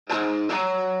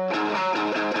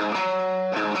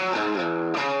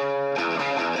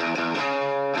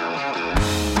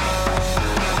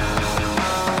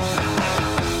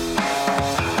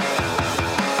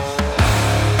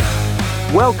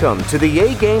Welcome to the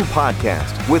A-Game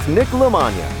Podcast with Nick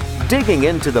LaMagna, digging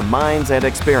into the minds and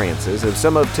experiences of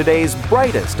some of today's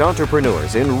brightest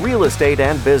entrepreneurs in real estate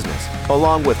and business,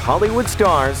 along with Hollywood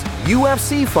stars,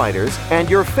 UFC fighters, and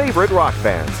your favorite rock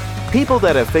bands. People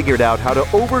that have figured out how to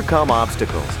overcome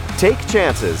obstacles, take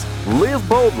chances, live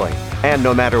boldly, and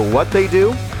no matter what they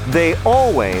do, they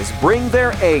always bring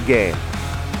their A-game.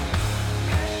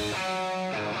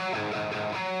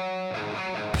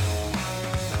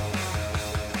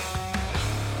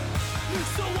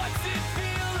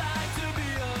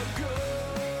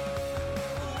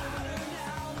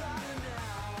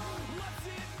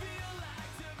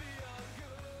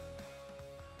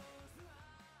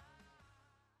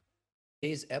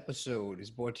 Today's episode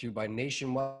is brought to you by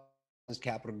Nationwide Business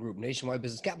Capital Group. Nationwide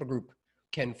Business Capital Group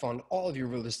can fund all of your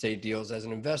real estate deals as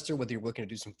an investor, whether you're looking to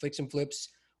do some fix and flips,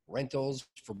 rentals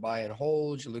for buy and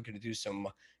hold, you're looking to do some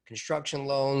construction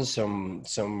loans,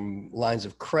 some lines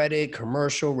of credit,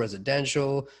 commercial,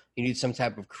 residential, you need some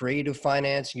type of creative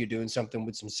financing, you're doing something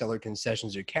with some seller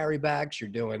concessions or carrybacks, you're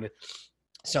doing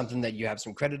something that you have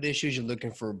some credit issues, you're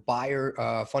looking for buyer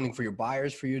funding for your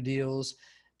buyers for your deals.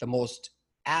 The most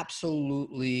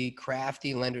absolutely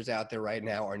crafty lenders out there right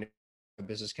now are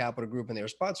Business Capital Group, and they are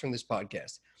sponsoring this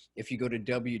podcast. If you go to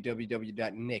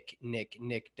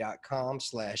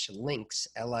www.nicknick.com/links,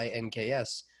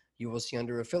 LINKS, you will see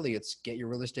under affiliates, get your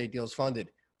real estate deals funded.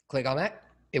 Click on that.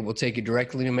 It will take you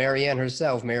directly to Marianne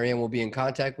herself. Marianne will be in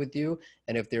contact with you,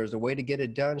 and if there's a way to get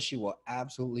it done, she will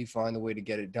absolutely find the way to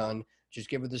get it done. Just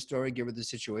give her the story, give her the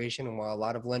situation, and while a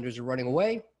lot of lenders are running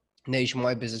away,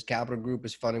 Nationwide Business Capital Group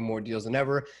is funding more deals than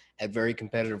ever at very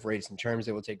competitive rates and terms.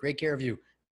 They will take great care of you.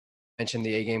 Mention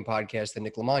the A-Game Podcast, the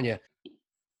Nick LaMagna.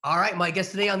 All right, my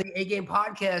guest today on the A-Game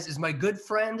Podcast is my good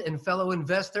friend and fellow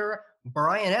investor,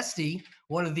 Brian Esty,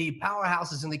 one of the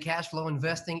powerhouses in the cash flow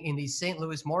investing in the St.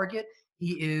 Louis market.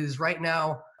 He is right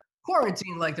now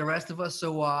quarantined like the rest of us,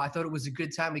 so I thought it was a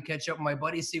good time to catch up with my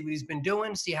buddy, see what he's been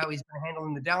doing, see how he's been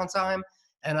handling the downtime,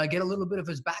 and get a little bit of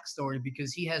his backstory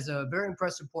because he has a very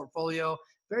impressive portfolio,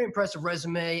 very impressive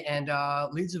resume, and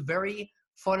leads a very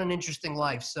fun and interesting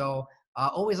life. So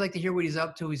always like to hear what he's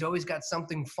up to. He's always got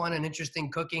something fun and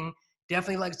interesting cooking.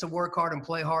 Definitely likes to work hard and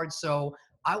play hard. So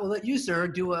I will let you, sir,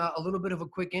 do a little bit of a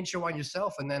quick intro on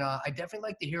yourself. And then I definitely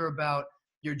like to hear about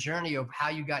your journey of how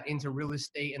you got into real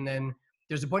estate. And then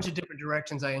there's a bunch of different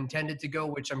directions I intended to go,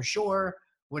 which I'm sure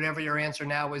whatever your answer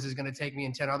now is going to take me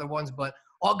in 10 other ones. But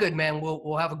all good, man.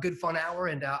 We'll have a good fun hour,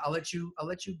 and I'll let you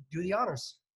do the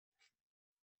honors.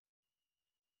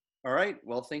 All right.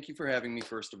 Well, thank you for having me,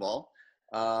 first of all.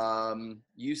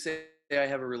 You say I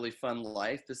have a really fun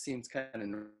life. This seems kind of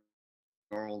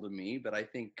normal to me, but I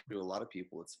think to a lot of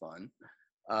people it's fun.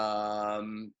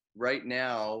 Right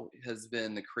now has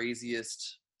been the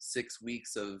craziest 6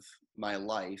 weeks of my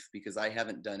life because I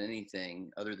haven't done anything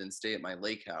other than stay at my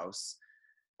lake house.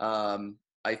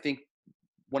 I think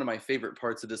one of my favorite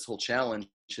parts of this whole challenge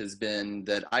has been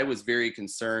that I was very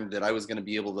concerned that I was going to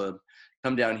be able to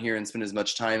come down here and spend as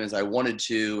much time as I wanted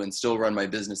to and still run my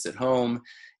business at home.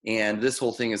 And this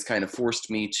whole thing has kind of forced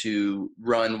me to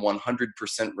run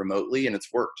 100% remotely, and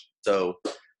it's worked. So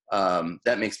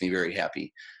that makes me very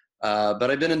happy.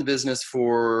 But I've been in the business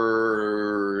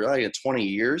for 20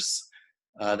 years.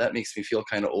 That makes me feel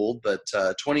kind of old, but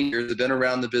 20 years. I've been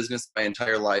around the business my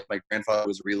entire life. My grandfather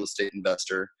was a real estate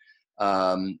investor.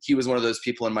 He was one of those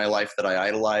people in my life that I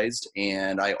idolized,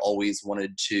 and I always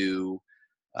wanted to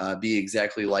be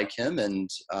exactly like him. And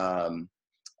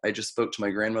I just spoke to my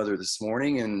grandmother this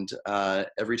morning, and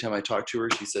every time I talk to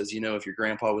her, she says, if your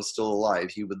grandpa was still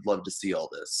alive, he would love to see all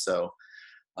this. So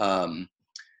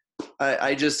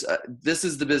this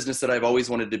is the business that I've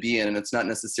always wanted to be in, and it's not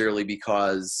necessarily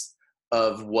because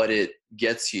of what it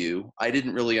gets you. I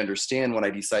didn't really understand when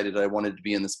I decided I wanted to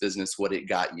be in this business what it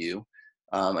got you.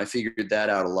 I figured that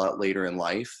out a lot later in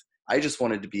life. I just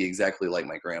wanted to be exactly like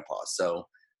my grandpa. So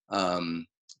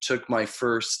took my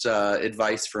first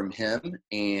advice from him,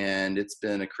 and it's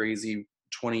been a crazy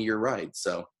 20-year ride.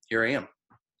 So here I am.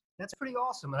 That's pretty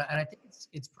awesome. And I think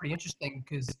it's pretty interesting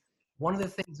because one of the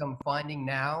things I'm finding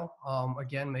now,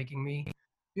 again, making me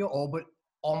feel old, but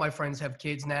all my friends have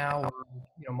kids now,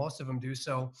 or most of them do.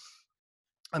 So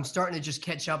I'm starting to just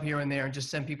catch up here and there and just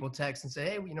send people texts and say,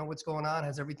 hey, what's going on?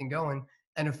 How's everything going?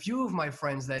 And a few of my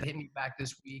friends that hit me back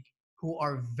this week who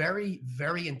are very,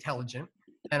 very intelligent.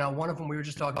 And one of them we were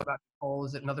just talking about, Nicole,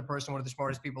 is another person, one of the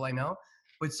smartest people I know.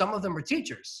 But some of them are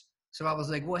teachers. So I was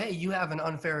like, well, hey, you have an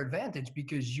unfair advantage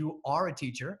because you are a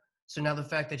teacher. So now the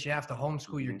fact that you have to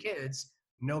homeschool your kids,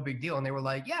 no big deal. And they were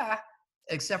like, yeah,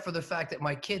 except for the fact that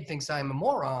my kid thinks I'm a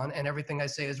moron and everything I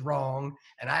say is wrong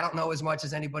and I don't know as much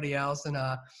as anybody else. And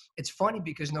it's funny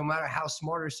because no matter how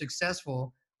smart or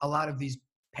successful a lot of these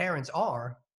parents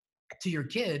are, to your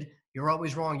kid, you're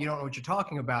always wrong. You don't know what you're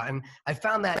talking about. And I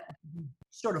found that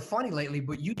sort of funny lately,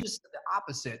 but you just said the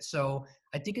opposite. So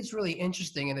I think it's really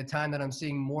interesting in a time that I'm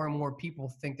seeing more and more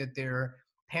people think that their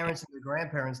parents and their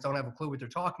grandparents don't have a clue what they're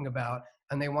talking about,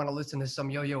 and they want to listen to some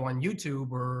yo-yo on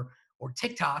YouTube or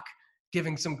TikTok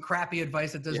giving some crappy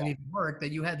advice that doesn't even work.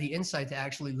 That you had the insight to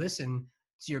actually listen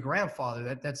to your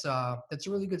grandfather. That's a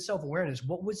really good self-awareness.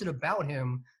 What was it about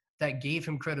him that gave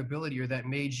him credibility, or that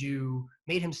made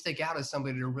him stick out as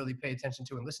somebody to really pay attention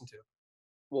to and listen to?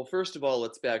 Well, first of all,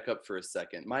 let's back up for a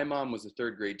second. My mom was a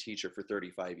third grade teacher for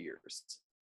 35 years.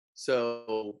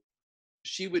 So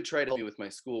she would try to help me with my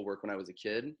schoolwork when I was a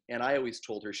kid, and I always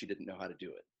told her she didn't know how to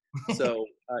do it. So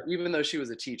even though she was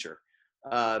a teacher.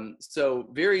 So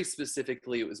very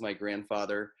specifically, it was my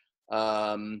grandfather.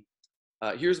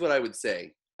 Here's what I would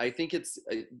say. I think it's,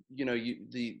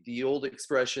 the old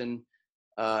expression,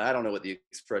 I don't know what the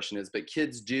expression is, but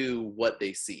kids do what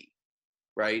they see,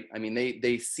 right? I mean,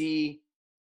 they see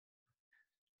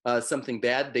something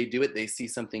bad, they do it. They see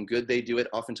something good, they do it.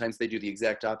 Oftentimes they do the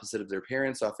exact opposite of their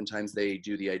parents. Oftentimes they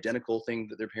do the identical thing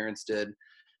that their parents did.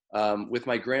 With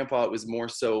my grandpa, it was more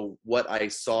so what I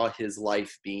saw his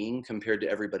life being compared to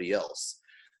everybody else.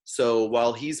 So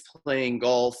while he's playing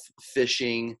golf,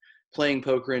 fishing, playing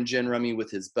poker and gin rummy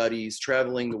with his buddies,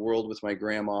 traveling the world with my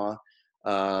grandma,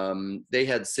 they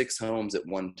had 6 homes at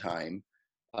one time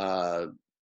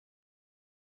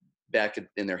back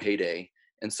in their heyday.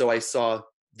 And so I saw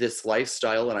this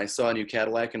lifestyle, and I saw a new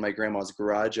Cadillac in my grandma's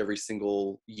garage every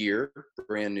single year,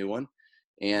 brand new one.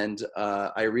 And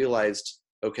I realized,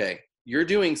 okay, you're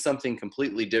doing something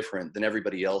completely different than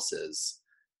everybody else is.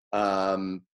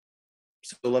 So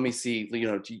let me see,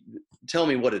 tell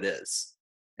me what it is.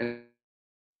 And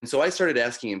so I started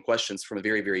asking him questions from a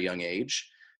very, very young age,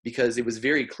 because it was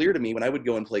very clear to me when I would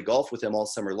go and play golf with him all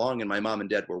summer long and my mom and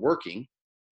dad were working,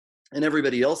 and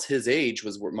everybody else his age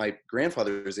was, my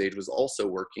grandfather's age, was also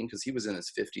working because he was in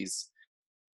his 50s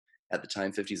at the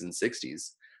time, 50s and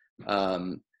 60s.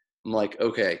 I'm like,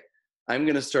 okay, I'm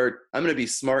going to be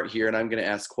smart here, and I'm going to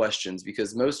ask questions,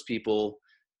 because most people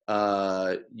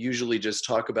usually just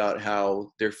talk about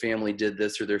how their family did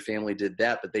this or their family did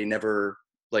that, but they never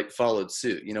followed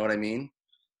suit. You know what I mean?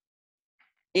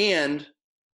 And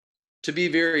to be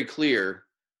very clear,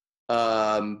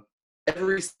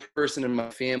 every person in my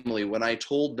family, when I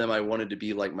told them I wanted to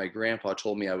be like my grandpa,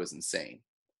 told me I was insane,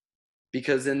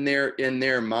 because in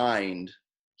their mind,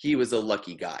 he was a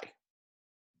lucky guy.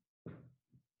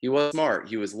 He was smart.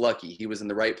 He was lucky. He was in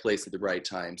the right place at the right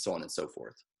time, so on and so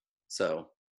forth. So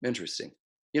interesting.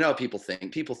 You know how people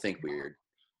think. People think weird.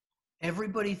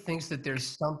 Everybody thinks that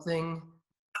there's something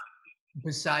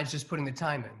besides just putting the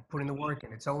time in, putting the work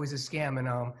in. It's always a scam. And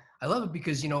I love it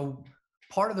because,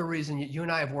 part of the reason you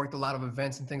and I have worked a lot of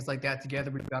events and things like that together,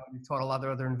 we've taught a lot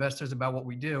of other investors about what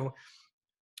we do.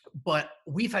 But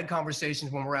we've had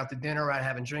conversations when we're out to dinner, out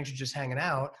having drinks, or just hanging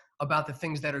out about the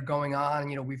things that are going on.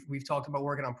 We've talked about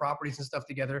working on properties and stuff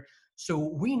together. So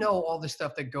we know all the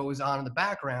stuff that goes on in the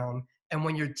background. And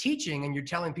when you're teaching and you're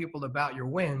telling people about your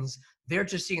wins, they're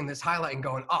just seeing this highlight and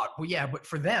going, oh, well, yeah, but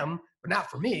for them, but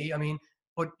not for me. I mean,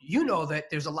 but that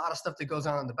there's a lot of stuff that goes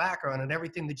on in the background, and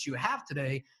everything that you have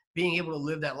today, being able to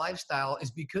live that lifestyle, is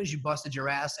because you busted your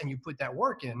ass and you put that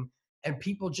work in. And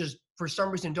people just, for some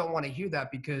reason, don't want to hear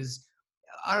that because,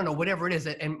 I don't know, whatever it is.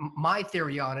 And my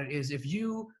theory on it is, if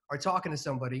you are talking to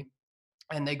somebody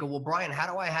and they go, well, Brian,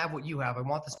 how do I have what you have? I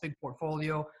want this big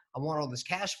portfolio. I want all this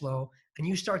cash flow. And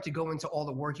you start to go into all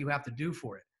the work you have to do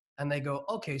for it. And they go,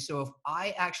 okay, so if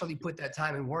I actually put that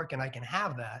time and work and I can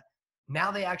have that,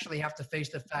 now they actually have to face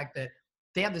the fact that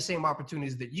they have the same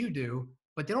opportunities that you do,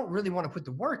 but they don't really want to put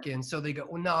the work in. So they go,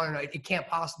 well, no, it can't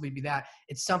possibly be that.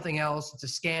 It's something else. It's a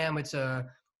scam. It's a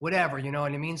whatever, you know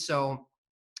what I mean? So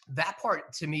that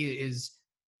part to me is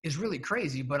really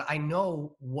crazy, but I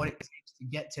know what it takes to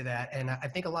get to that. And I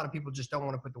think a lot of people just don't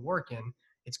want to put the work in.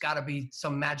 It's got to be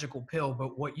some magical pill.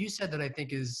 But what you said that I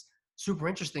think is super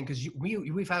interesting, because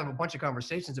we've had a bunch of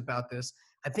conversations about this.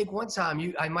 I think one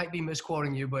time I might be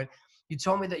misquoting you, but you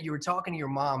told me that you were talking to your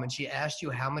mom and she asked you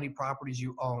how many properties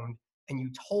you owned, and you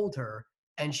told her,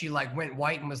 and she went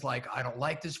white and was like, I don't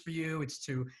like this for you. It's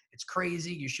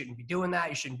crazy. You shouldn't be doing that.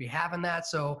 You shouldn't be having that.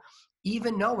 So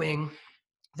even knowing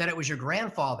that it was your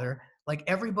grandfather,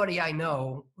 everybody I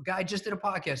know, a guy just did a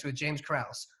podcast with James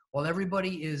Krause. While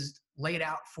everybody is laid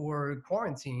out for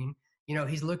quarantine,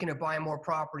 he's looking at buying more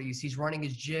properties. He's running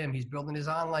his gym. He's building his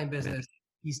online business.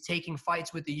 he's taking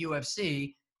fights with the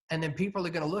UFC, and then people are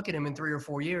going to look at him in 3 or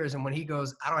 4 years, and when he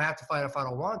goes, I don't have to fight if I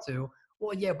don't want to.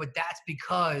 Well, yeah, but that's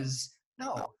because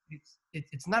no,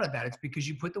 it's not about it. It's because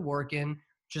you put the work in,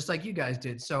 just like you guys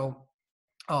did. So,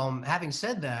 having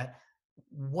said that,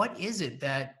 what is it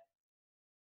that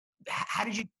how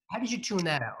did you tune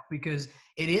that out? Because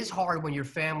it is hard when your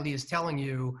family is telling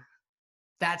you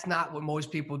that's not what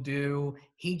most people do.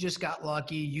 He just got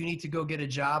lucky. You need to go get a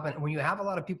job. And when you have a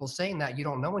lot of people saying that, you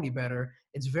don't know any better.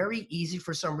 It's very easy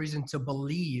for some reason to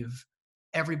believe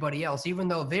everybody else, even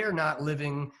though they're not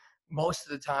living most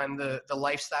of the time the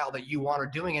lifestyle that you want or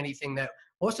doing anything that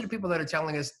most of the people that are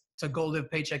telling us to go live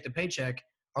paycheck to paycheck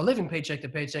are living paycheck to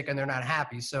paycheck and they're not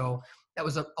happy. So that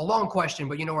was a long question,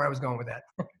 but you know where I was going with that.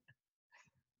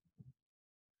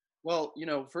 Well,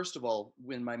 first of all,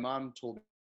 when my mom told me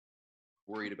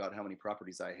worried about how many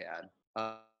properties I had,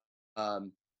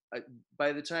 um,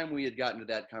 by the time we had gotten to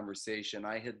that conversation,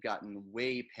 I had gotten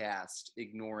way past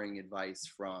ignoring advice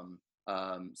from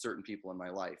certain people in my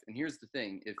life. And here's the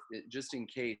thing: just in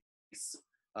case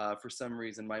for some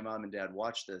reason my mom and dad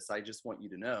watch this, I just want you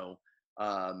to know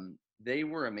they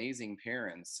were amazing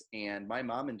parents, and my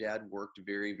mom and dad worked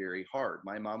very, very hard.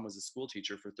 My mom was a school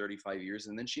teacher for 35 years,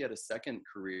 and then she had a second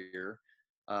career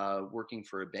working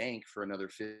for a bank for another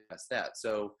 50 past that.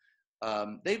 So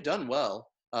they've done well.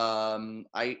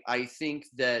 I think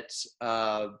that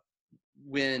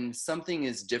when something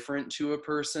is different to a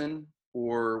person,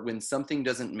 or when something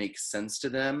doesn't make sense to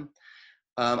them,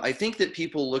 I think that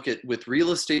people look at, with real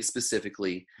estate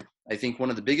specifically, I think one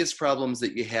of the biggest problems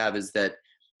that you have is that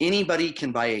anybody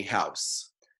can buy a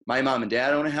house. My mom and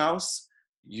dad own a house.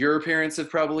 Your parents have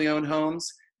probably owned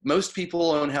homes. Most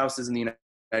people own houses in the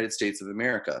United States of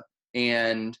America.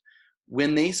 And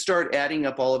when they start adding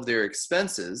up all of their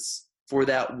expenses for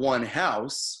that one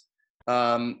house,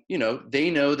 they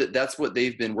know that that's what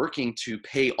they've been working to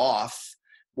pay off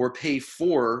or pay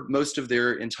for most of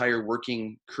their entire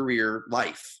working career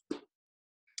life.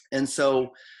 And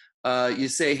so you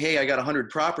say, hey, I got 100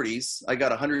 properties, I got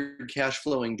 100 cash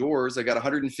flowing doors, I got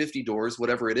 150 doors,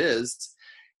 whatever it is.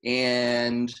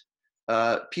 And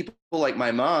people like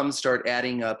my mom start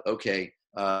adding up, okay,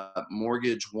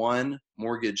 mortgage 1,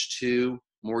 mortgage 2,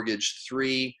 mortgage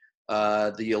 3,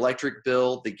 the electric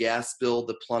bill, the gas bill,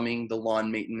 the plumbing, the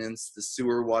lawn maintenance, the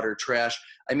sewer, water, trash.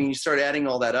 I mean, you start adding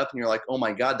all that up and you're like, oh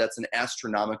my God, that's an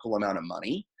astronomical amount of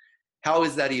money. How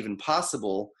is that even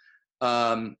possible?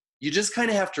 You just kind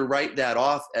of have to write that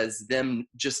off as them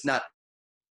just not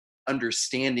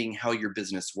understanding how your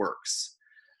business works.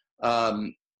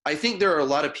 I think there are a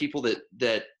lot of people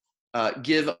that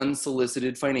give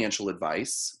unsolicited financial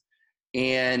advice,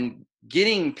 and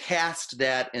getting past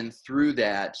that and through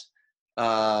that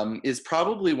is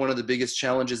probably one of the biggest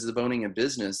challenges of owning a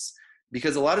business,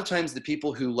 because a lot of times the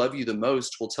people who love you the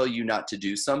most will tell you not to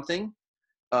do something,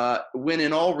 when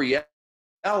in all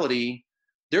reality,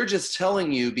 they're just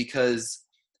telling you because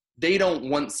they don't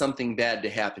want something bad to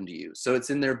happen to you. So it's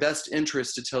in their best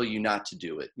interest to tell you not to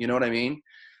do it. You know what I mean?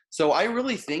 So I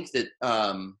really think that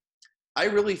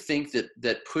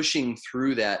that pushing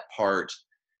through that part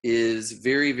is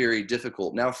very, very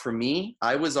difficult. Now, for me,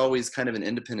 I was always kind of an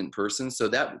independent person, so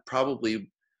that probably,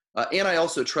 and I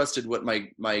also trusted what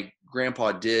my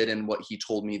grandpa did and what he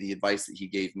told me, the advice that he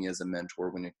gave me as a mentor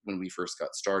when we first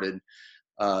got started.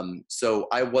 So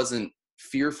I wasn't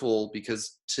fearful,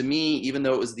 because to me, even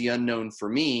though it was the unknown for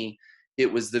me,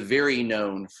 it was the very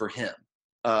known for him,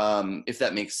 if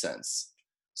that makes sense.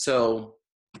 So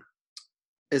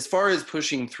as far as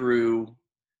pushing through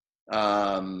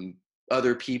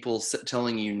other people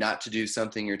telling you not to do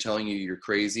something or telling you you're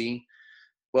crazy,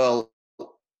 well,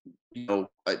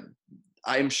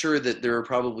 I'm sure that there are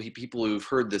probably people who've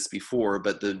heard this before,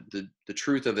 but the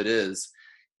truth of it is,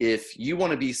 if you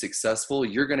want to be successful,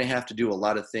 you're going to have to do a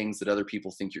lot of things that other people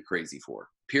think you're crazy for.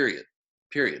 Period.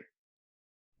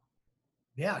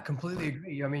 Yeah, I completely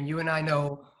agree. I mean, you and I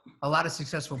know a lot of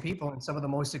successful people, and some of the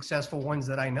most successful ones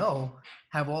that I know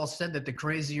have all said that the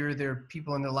crazier their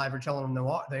people in their life are telling them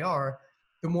they are,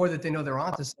 the more that they know they're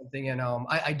onto something. And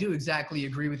I do exactly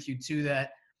agree with you too,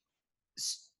 that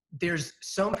there's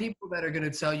some people that are going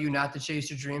to tell you not to chase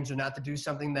your dreams or not to do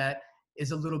something that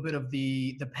is a little bit of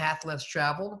the path less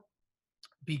traveled,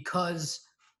 because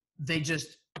they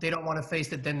don't want to face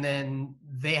that. Then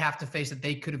they have to face that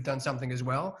they could have done something as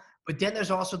well. But then there's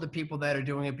also the people that are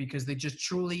doing it because they just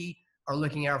truly are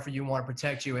looking out for you and want to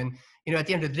protect you. And, at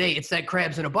the end of the day, it's that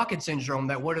crabs in a bucket syndrome,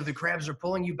 that what if the crabs are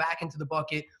pulling you back into the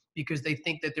bucket because they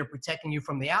think that they're protecting you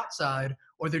from the outside,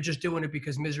 or they're just doing it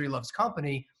because misery loves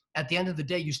company. At the end of the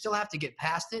day, you still have to get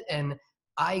past it. And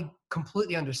I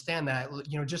completely understand that.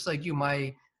 You know, just like you,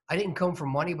 I didn't come from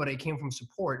money, but I came from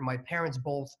support. My parents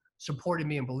both supported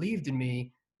me and believed in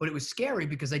me, but it was scary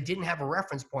because I didn't have a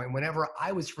reference point. Whenever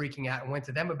I was freaking out and went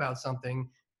to them about something,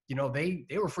 you know, they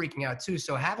were freaking out too.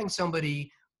 So having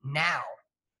somebody now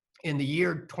in the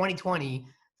year 2020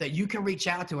 that you can reach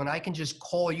out to, and I can just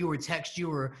call you or text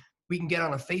you, or we can get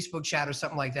on a Facebook chat or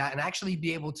something like that, and actually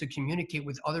be able to communicate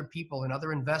with other people and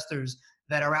other investors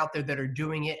that are out there that are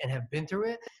doing it and have been through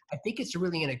it. I think it's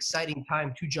really an exciting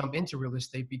time to jump into real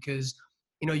estate because,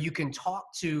 you know, you can talk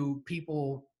to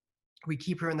people. We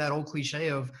keep hearing that old cliche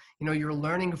of, you know, you're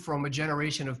learning from a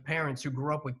generation of parents who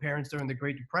grew up with parents during the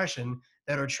Great Depression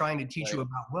that are trying to teach Right. you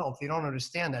about wealth. They don't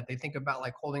understand that. They think about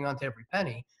like holding on to every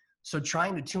penny. So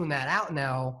trying to tune that out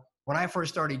now, when I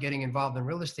first started getting involved in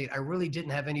real estate, I really didn't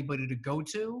have anybody to go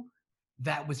to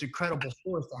that was a credible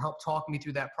source to help talk me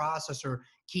through that process or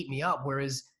keep me up.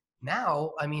 Whereas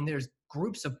now, I mean, there's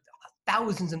groups of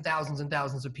thousands and thousands and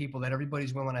thousands of people that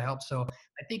everybody's willing to help. So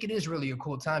I think it is really a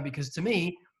cool time because to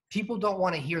me, people don't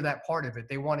want to hear that part of it.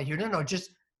 They want to hear, no,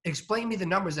 just explain me the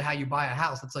numbers of how you buy a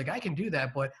house. It's like, I can do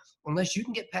that, but unless you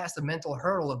can get past the mental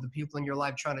hurdle of the people in your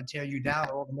life trying to tear you down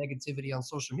or all the negativity on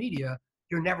social media,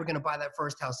 you're never going to buy that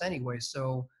first house anyway.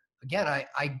 So again,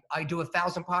 I do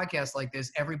 1,000 podcasts like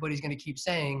this. Everybody's going to keep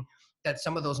saying that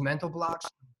some of those mental blocks,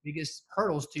 biggest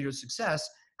hurdles to your success,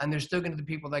 and there's still going to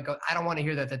be people that go, I don't want to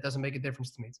hear that. That doesn't make a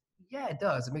difference to me. Yeah, it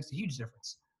does. It makes a huge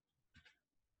difference.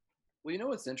 Well, you know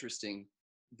what's interesting?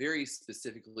 Very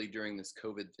specifically during this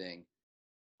COVID thing,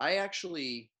 I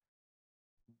actually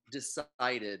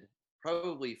decided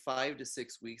probably 5 to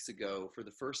 6 weeks ago for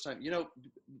the first time. You know,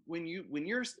 when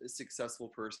you're a successful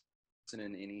person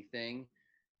in anything,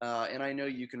 and I know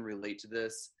you can relate to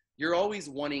this, you're always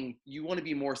you want to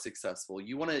be more successful.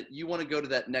 You want to go to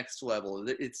that next level.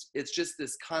 It's just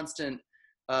this constant.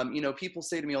 You know, people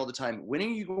say to me all the time, when are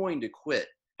you going to quit?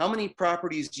 How many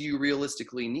properties do you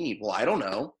realistically need? Well, I don't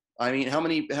know. I mean, how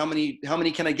many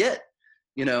can I get?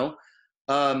 You know,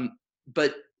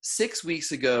 but 6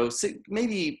 weeks ago,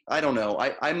 maybe, I don't know.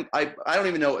 I don't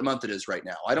even know what month it is right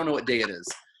now. I don't know what day it is.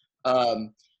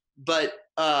 But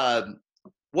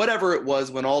whatever it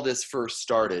was when all this first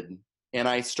started, and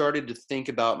I started to think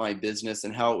about my business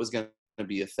and how it was going to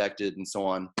be affected and so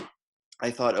on,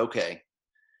 I thought, okay,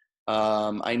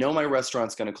 I know my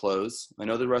restaurant's going to close. I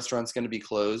know the restaurant's going to be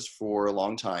closed for a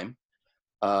long time.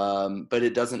 But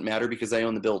it doesn't matter because I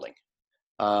own the building.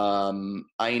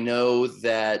 I know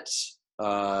that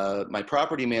my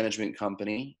property management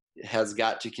company has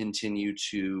got to continue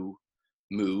to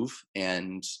move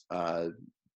and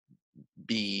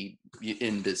be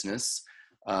in business.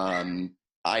 For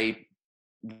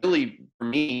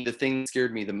me, the thing that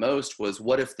scared me the most was,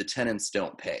 what if the tenants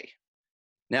don't pay?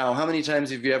 Now, how many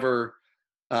times have you ever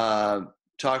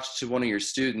talked to one of your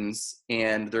students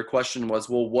and their question was,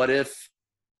 well, what if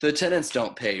the tenants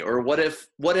don't pay? Or what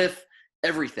if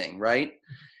everything, right?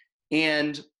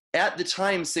 And at the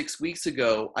time, 6 weeks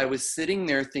ago, I was sitting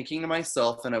there thinking to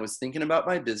myself, and I was thinking about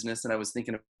my business, and I was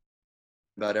thinking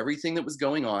about everything that was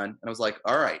going on. And I was like,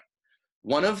 all right,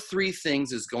 one of three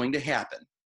things is going to happen.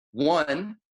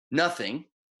 One, nothing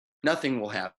will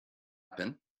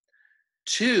happen.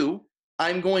 Two,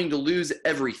 I'm going to lose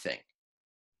everything.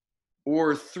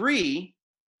 Or three,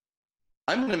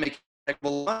 I'm going to make a heck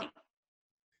of a lot.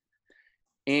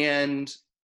 And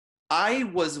I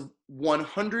was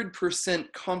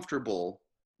 100% comfortable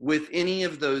with any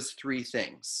of those three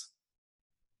things.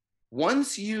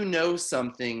 Once you know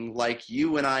something like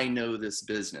you and I know this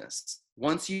business,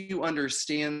 once you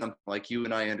understand something like you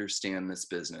and I understand this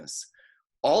business,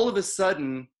 all of a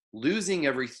sudden, losing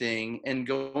everything and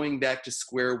going back to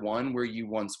square one where you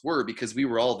once were, because we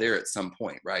were all there at some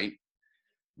point, right?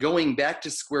 Going back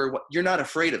to square one, you're not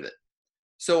afraid of it.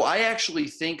 So I actually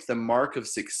think the mark of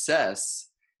success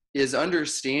is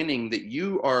understanding that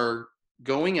you are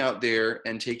going out there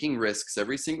and taking risks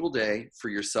every single day for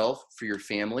yourself, for your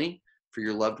family, for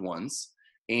your loved ones.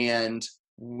 And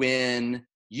when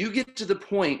you get to the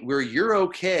point where you're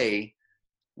okay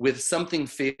with something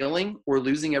failing or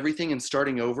losing everything and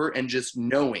starting over, and just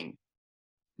knowing,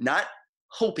 not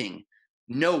hoping,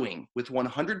 knowing with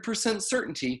 100%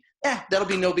 certainty, that'll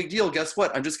be no big deal. Guess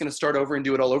what? I'm just going to start over and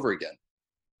do it all over again.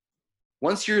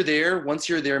 Once you're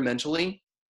there mentally,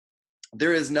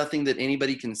 there is nothing that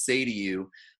anybody can say to you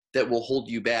that will hold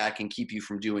you back and keep you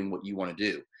from doing what you want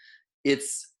to do.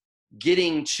 It's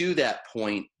getting to that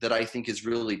point that I think is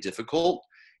really difficult.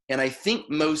 And I think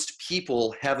most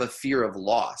people have a fear of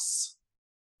loss.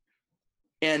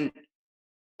 And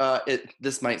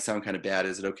this might sound kind of bad.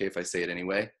 Is it okay if I say it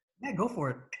anyway? Yeah, go for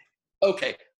it.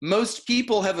 Okay, most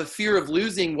people have a fear of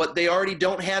losing what they already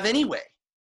don't have anyway.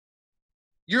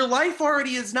 Your life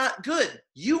already is not good.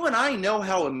 You and I know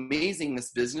how amazing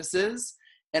this business is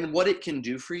and what it can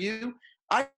do for you.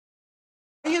 I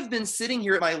have been sitting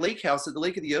here at my lake house at the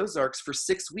Lake of the Ozarks for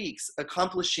 6 weeks,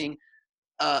 accomplishing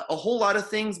a whole lot of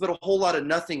things, but a whole lot of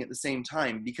nothing at the same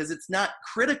time, because it's not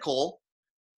critical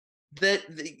that,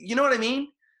 you know what I mean?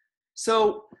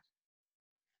 So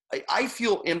I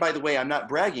feel, and by the way, I'm not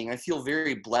bragging, I feel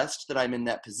very blessed that I'm in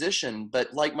that position.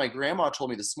 But like my grandma told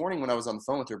me this morning when I was on the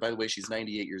phone with her, by the way, she's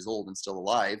 98 years old and still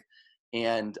alive,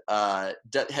 and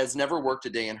has never worked a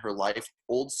day in her life,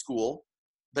 old school.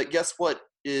 But guess what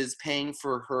is paying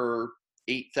for her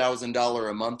 $8,000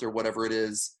 a month or whatever it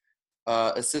is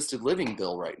assisted living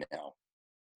bill right now?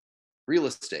 Real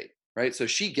estate, right? So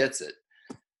she gets it.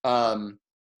 And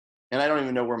I don't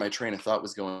even know where my train of thought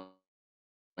was going.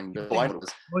 But I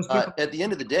was, at the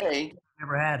end of the day,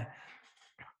 Never had.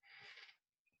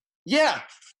 yeah.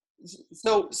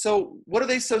 So what are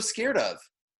they so scared of,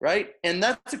 right? And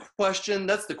that's a question.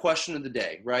 That's the question of the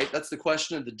day, right? That's the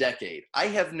question of the decade. I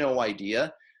have no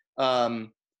idea.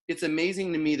 It's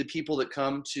amazing to me the people that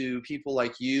come to people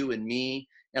like you and me,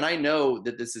 and I know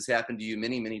that this has happened to you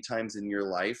many, many times in your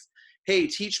life. Hey,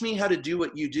 teach me how to do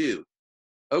what you do.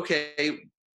 Okay,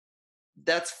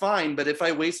 that's fine, but if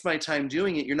I waste my time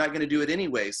doing it, you're not going to do it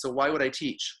anyway. So why would I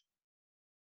teach?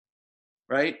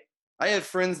 Right? I have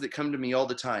friends that come to me all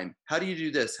the time. How do you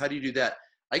do this? How do you do that?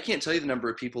 I can't tell you the number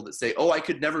of people that say, oh, I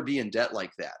could never be in debt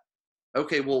like that.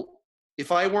 Okay, well,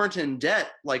 if I weren't in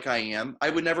debt like I am, I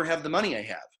would never have the money I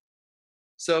have.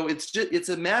 So it's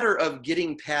a matter of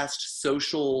getting past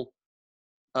social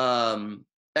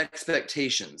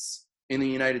expectations in the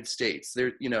United States.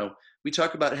 There, we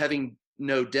talk about having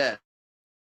no debt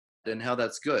and how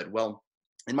that's good. Well,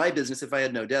 in my business, if I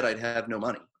had no debt, I'd have no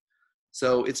money.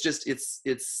 So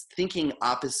it's thinking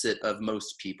opposite of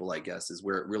most people, I guess, is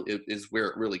where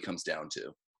it really comes down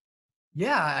to.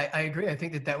 Yeah, I agree. I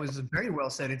think that was very well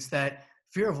said. It's that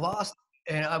fear of loss.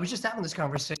 And I was just having this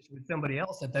conversation with somebody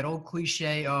else that old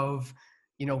cliche of,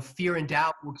 fear and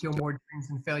doubt will kill more dreams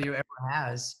than failure ever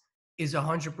has is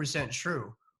 100%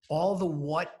 true. All the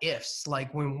what ifs,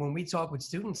 like when we talk with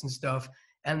students and stuff,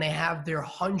 and they have their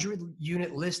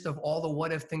 100-unit list of all the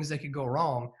what if things that could go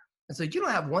wrong. It's like, you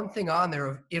don't have one thing on there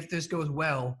of if this goes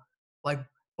well, like,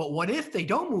 but what if they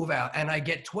don't move out and I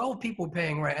get 12 people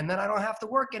paying rent and then I don't have to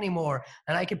work anymore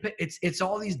and I can pay, it's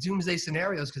all these doomsday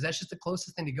scenarios because that's just the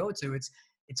closest thing to go to. It's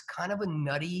kind of a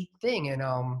nutty thing. And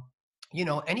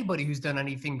anybody who's done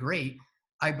anything great,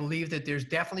 I believe that there's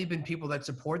definitely been people that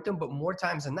support them, but more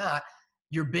times than not,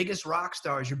 your biggest rock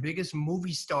stars, your biggest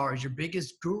movie stars, your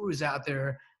biggest gurus out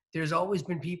there, there's always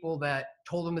been people that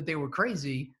told them that they were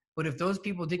crazy. But if those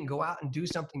people didn't go out and do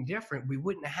something different, we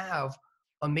wouldn't have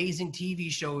amazing TV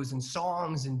shows and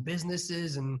songs and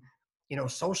businesses and,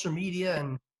 social media.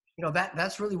 And,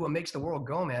 that's really what makes the world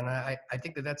go, man. I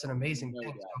think that's an amazing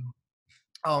thing.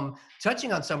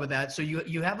 Touching on some of that. So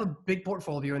you have a big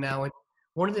portfolio now. And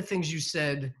one of the things you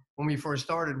said when we first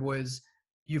started was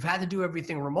you've had to do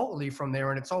everything remotely from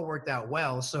there and it's all worked out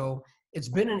well. So it's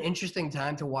been an interesting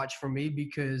time to watch for me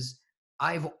because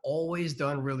I've always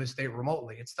done real estate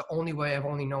remotely. It's the only way I've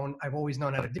always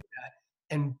known how to do that.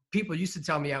 And people used to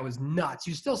tell me I was nuts.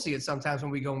 You still see it sometimes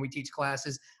when we go and we teach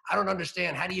classes. I don't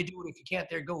understand. How do you do it if you can't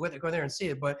go there and see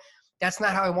it? But that's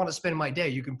not how I want to spend my day.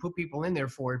 You can put people in there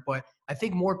for it. But I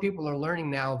think more people are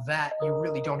learning now that you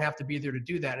really don't have to be there to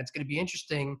do that. And it's going to be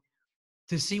interesting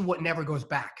to see what never goes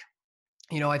back.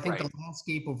 I think Right. the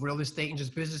landscape of real estate and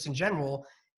just business in general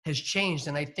has changed.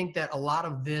 And I think that a lot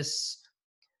of this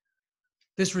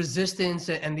resistance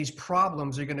and these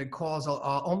problems are going to cause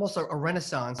almost a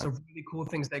renaissance of really cool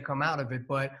things that come out of it.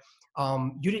 But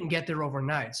you didn't get there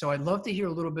overnight. So I'd love to hear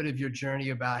a little bit of your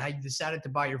journey about how you decided to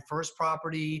buy your first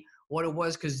property, what it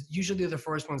was, because usually the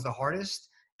first one's the hardest.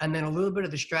 And then a little bit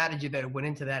of the strategy that went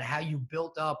into that, how you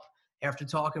built up after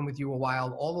talking with you a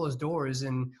while, all those doors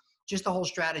and just the whole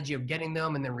strategy of getting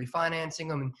them and then refinancing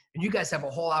them. And you guys have a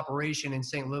whole operation in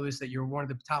St. Louis that you're one of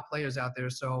the top players out there.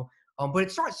 So but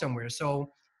it starts somewhere.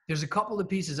 So there's a couple of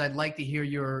pieces I'd like to hear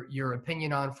your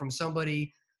opinion on from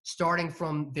somebody starting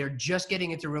from they're just getting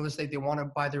into real estate. They want to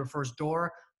buy their first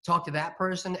door, talk to that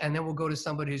person. And then we'll go to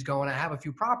somebody who's going, I have a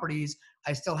few properties.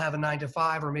 I still have a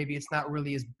 9-to-5, or maybe it's not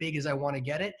really as big as I want to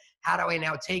get it. How do I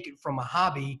now take it from a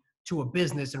hobby to a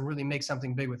business and really make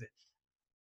something big with it?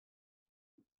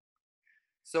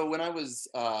 So when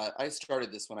I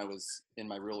started this when I was in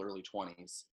my real early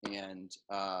 20s, and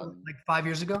Like 5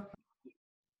 years ago?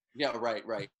 yeah,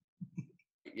 right,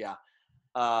 yeah,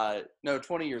 no,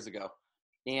 20 years ago,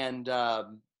 and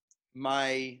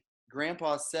my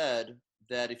grandpa said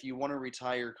that if you want to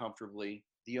retire comfortably,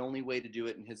 the only way to do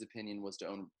it, in his opinion, was to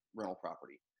own rental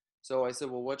property. So I said,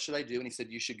 well, what should I do? And he said,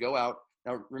 you should go out.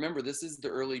 Now, remember, this is the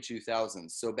early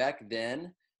 2000s. So back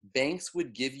then, banks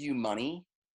would give you money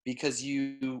because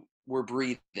you were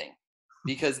breathing,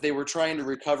 because they were trying to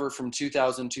recover from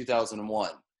 2000,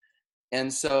 2001.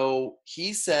 And so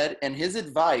he said, and his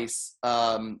advice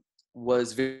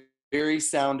was very, very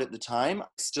sound at the time. I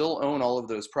still own all of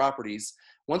those properties.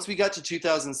 Once we got to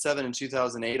 2007 and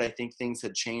 2008, I think things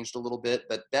had changed a little bit.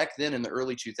 But back then in the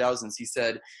early 2000s, he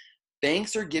said,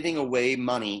 banks are giving away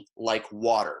money like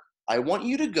water. I want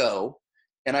you to go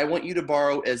and I want you to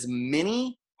borrow as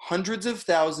many hundreds of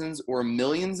thousands or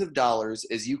millions of dollars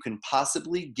as you can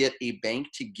possibly get a bank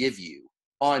to give you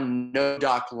on no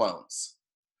doc loans.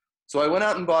 So I went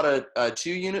out and bought a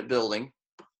 2-unit building,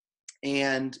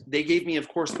 and they gave me, of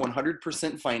course,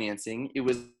 100% financing. It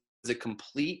was a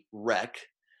complete wreck.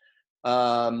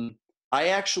 I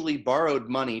actually borrowed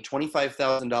money,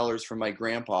 $25,000 from my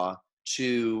grandpa,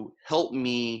 to help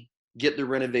me get the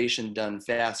renovation done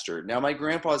faster. Now, my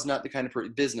grandpa's not the kind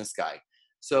of business guy,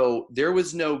 so there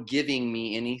was no giving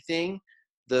me anything.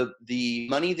 The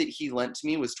money that he lent to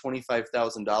me was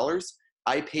 $25,000.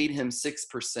 I paid him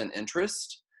 6%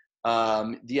 interest.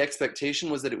 The expectation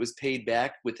was that it was paid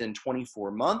back within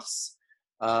 24 months.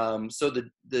 So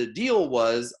the deal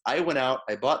was, I went out,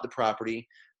 I bought the property.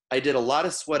 I did a lot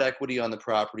of sweat equity on the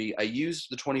property. I used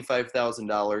the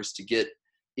 $25,000 to get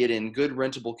it in good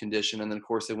rentable condition. And then of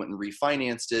course I went and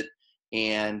refinanced it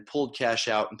and pulled cash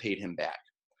out and paid him back.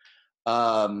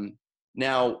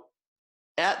 Now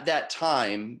at that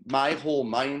time, my whole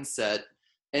mindset,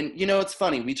 and it's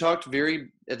funny, we talked at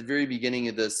the very beginning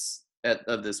of this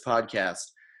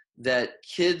podcast, that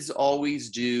kids always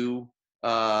do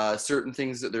certain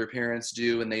things that their parents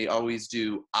do, and they always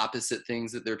do opposite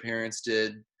things that their parents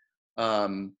did.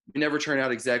 We never turn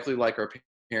out exactly like our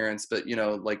parents, but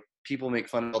like people make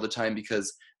fun all the time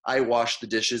because I wash the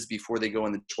dishes before they go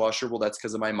in the dishwasher. Well, that's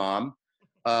because of my mom.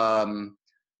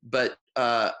 But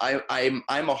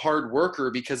I'm a hard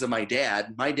worker because of my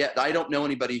dad. My dad, I don't know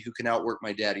anybody who can outwork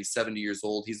my dad. He's 70 years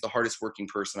old. He's the hardest working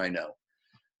person I know.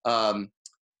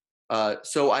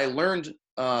 So I learned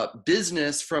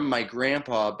business from my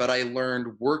grandpa, but I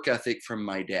learned work ethic from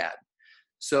my dad.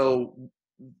 So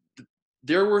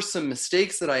there were some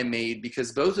mistakes that I made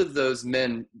because both of those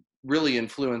men really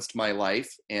influenced my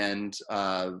life, and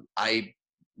I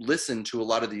listened to a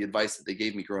lot of the advice that they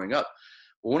gave me growing up.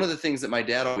 Well, one of the things that my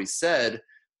dad always said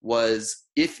was,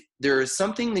 if there is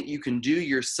something that you can do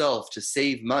yourself to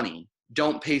save money,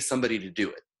 don't pay somebody to do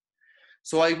it.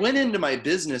 So I went into my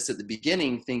business at the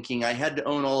beginning thinking I had to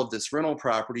own all of this rental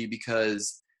property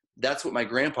because that's what my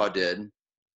grandpa did.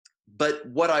 But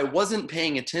what I wasn't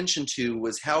paying attention to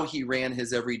was how he ran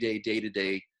his everyday,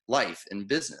 day-to-day life and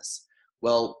business.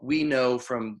 Well, we know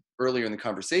from earlier in the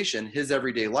conversation, his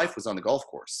everyday life was on the golf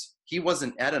course. He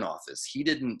wasn't at an office. He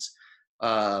didn't,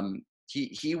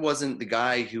 he wasn't the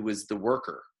guy who was the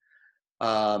worker.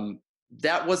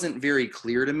 That wasn't very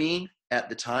clear to me at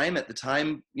the time. At the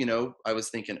time, I was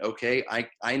thinking, okay,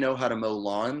 I know how to mow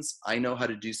lawns. I know how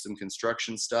to do some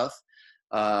construction stuff.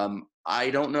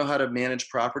 I don't know how to manage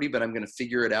property, but I'm going to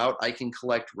figure it out. I can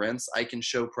collect rents. I can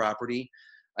show property.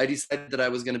 I decided that I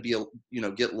was going to be,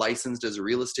 get licensed as a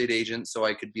real estate agent so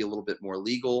I could be a little bit more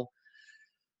legal.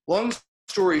 Long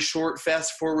story short,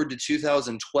 fast forward to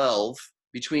 2012.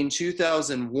 Between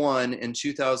 2001 and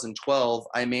 2012,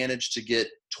 I managed to get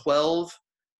 12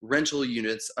 rental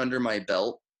units under my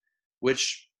belt,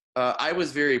 which I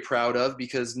was very proud of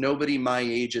because nobody my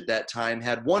age at that time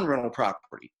had one rental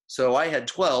property. So I had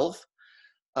 12.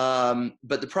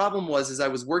 But the problem was I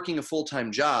was working a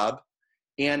full-time job,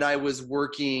 and I was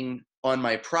working on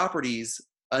my properties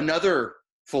another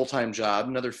full-time job,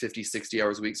 another 50, 60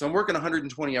 hours a week. So I'm working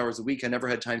 120 hours a week. I never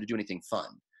had time to do anything fun.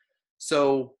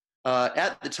 So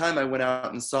at the time, I went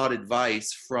out and sought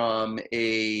advice from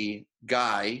a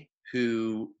guy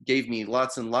who gave me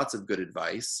lots and lots of good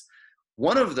advice.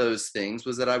 One of those things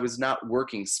was that I was not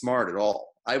working smart at all.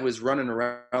 I was running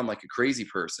around like a crazy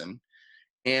person.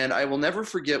 And I will never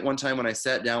forget one time when I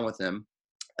sat down with him,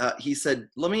 he said,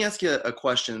 let me ask you a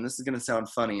question. This is going to sound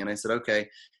funny. And I said, okay.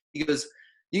 He goes,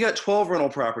 you got 12 rental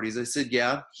properties. I said,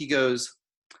 yeah. He goes,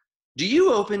 do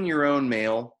you open your own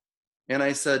mail? And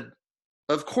I said,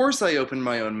 of course I open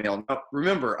my own mail. Now,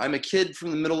 remember, I'm a kid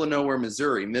from the middle of nowhere,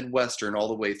 Missouri, Midwestern all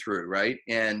the way through, right?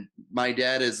 And my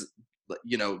dad is,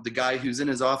 the guy who's in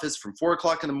his office from 4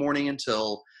 o'clock in the morning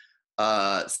until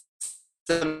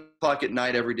 7 o'clock at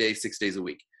night every day, 6 days a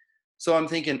week. So I'm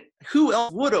thinking, who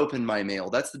else would open my mail?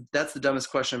 That's the dumbest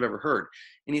question I've ever heard.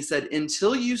 And he said,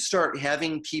 until you start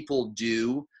having people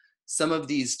do some of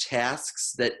these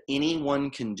tasks that anyone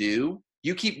can do,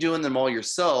 you keep doing them all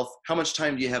yourself. How much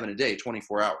time do you have in a day?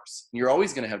 24 hours. You're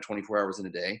always going to have 24 hours in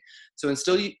a day. So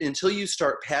until you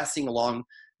start passing along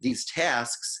these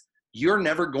tasks, you're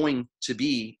never going to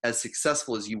be as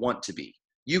successful as you want to be.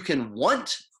 You can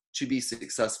want to be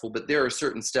successful, but there are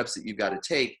certain steps that you've got to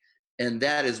take, and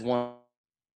that is one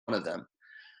of them.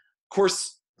 Of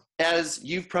course, as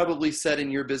you've probably said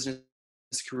in your business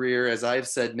career, as I've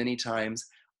said many times,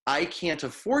 I can't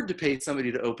afford to pay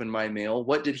somebody to open my mail.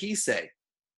 What did he say?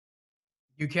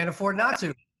 You can't afford not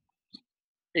to.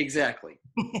 Exactly.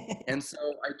 And so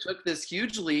I took this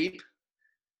huge leap,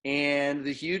 and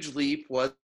the huge leap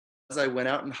was I went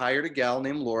out and hired a gal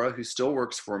named Laura who still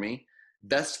works for me.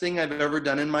 Best thing I've ever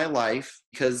done in my life,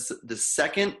 because the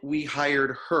second we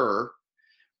hired her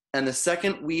and the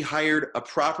second we hired a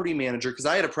property manager, because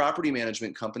I had a property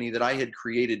management company that I had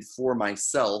created for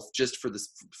myself just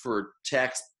for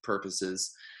tax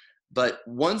purposes. But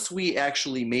once we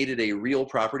actually made it a real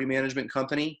property management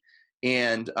company,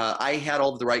 and I had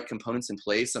all the right components in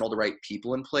place and all the right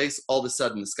people in place, all of a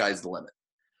sudden the sky's the limit.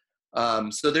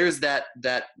 So there's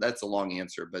that's a long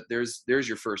answer, but there's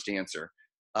your first answer.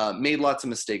 Made lots of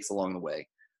mistakes along the way.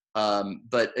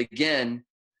 But again,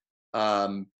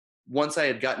 once I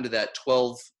had gotten to that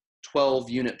 12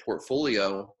 unit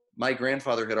portfolio, my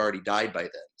grandfather had already died by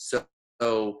then. So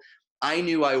I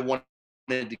knew I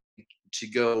wanted to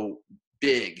go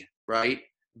big, right?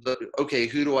 But, okay,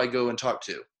 who do I go and talk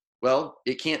to? Well,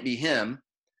 it can't be him.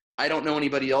 I don't know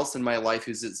anybody else in my life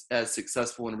who's as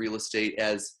successful in real estate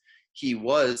as he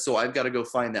was, so I've got to go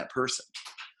find that person.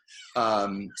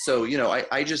 So,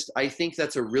 I think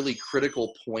that's a really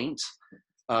critical point.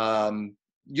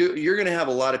 You're going to have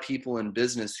a lot of people in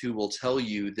business who will tell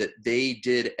you that they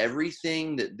did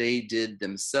everything that they did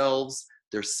themselves.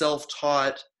 They're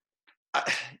self-taught.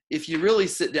 If you really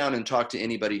sit down and talk to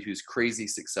anybody who's crazy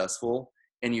successful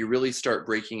and you really start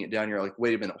breaking it down, you're like,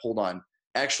 wait a minute, hold on.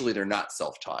 Actually, they're not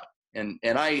self-taught. And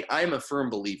I'm a firm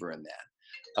believer in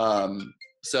that.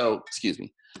 So, excuse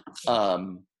me.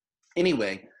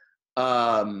 Anyway,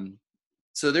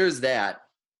 so there's that.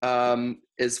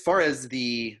 As far as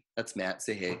that's Matt.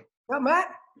 Say hey. What, Matt?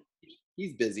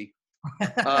 He's busy.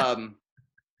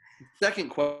 Second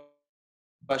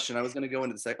question. I was going to go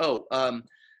into the second.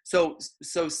 So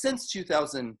since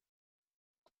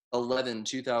 2011,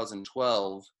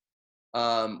 2012,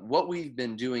 what we've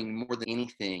been doing more than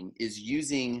anything is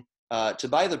using, to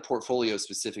buy the portfolio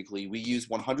specifically, we use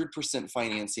 100%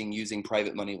 financing using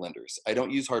private money lenders. I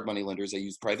don't use hard money lenders. I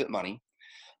use private money.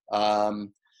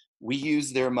 We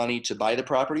use their money to buy the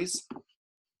properties.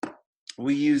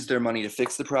 We use their money to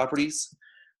fix the properties.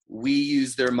 We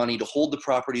use their money to hold the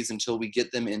properties until we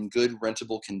get them in good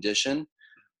rentable condition.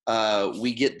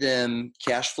 We get them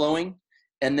cash flowing.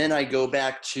 And then I go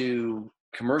back to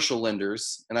commercial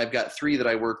lenders, and I've got 3 that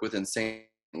I work with in St.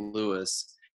 Louis,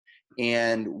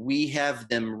 and we have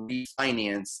them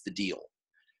refinance the deal.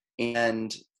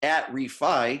 And at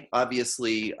refi,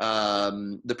 obviously,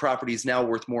 the property is now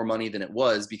worth more money than it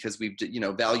was because we've,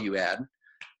 value add.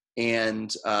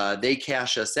 And they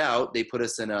cash us out. They put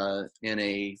us in a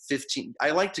 15.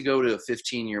 I like to go to a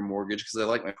 15-year mortgage because I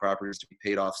like my properties to be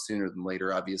paid off sooner than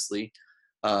later, obviously.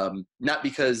 Not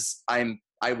because I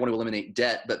want to eliminate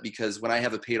debt, but because when I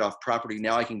have a paid off property,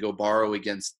 now I can go borrow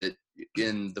against it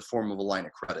in the form of a line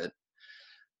of credit.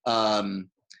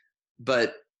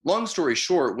 But long story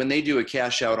short, when they do a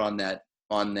cash out on that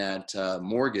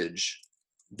mortgage,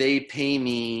 they pay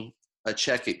me a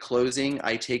check at closing.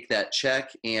 I take that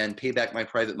check and pay back my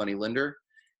private money lender,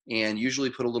 and usually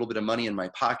put a little bit of money in my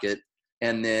pocket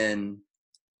and then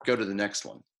go to the next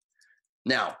one.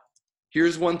 Now,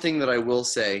 here's one thing that I will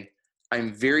say.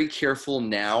 I'm very careful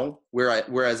now,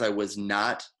 whereas I was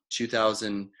not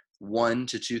 2001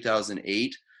 to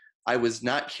 2008. I was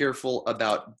not careful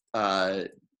about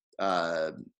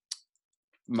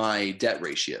my debt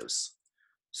ratios.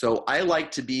 So I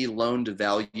like to be loan to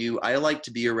value. I like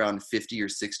to be around 50 or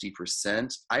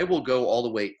 60%. I will go all the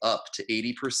way up to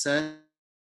 80%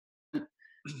 if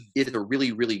it's a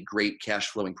really, really great cash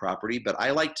flowing property. But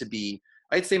I like to be,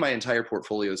 I'd say my entire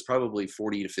portfolio is probably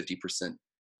 40 to 50%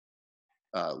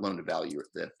 loan to value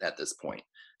at this point.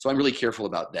 So I'm really careful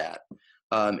about that.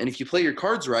 And if you play your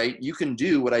cards right, you can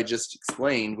do what I just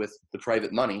explained with the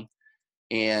private money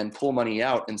and pull money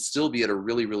out and still be at a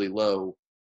really, really low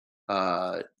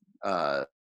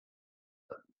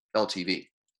LTV.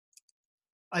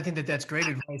 I think that's great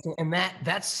advice. And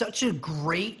that's such a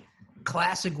great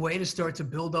classic way to start to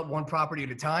build up one property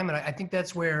at a time. And I think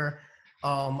that's where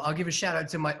I'll give a shout out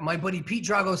to my buddy Pete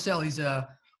Dragosel. He's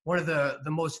one of the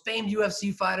most famed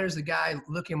UFC fighters. The guy,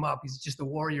 look him up. He's just a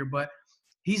warrior. But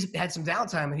he's had some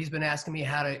downtime, and he's been asking me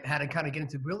how to kind of get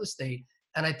into real estate.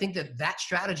 And I think that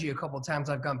strategy, a couple of times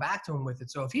I've gone back to him with it.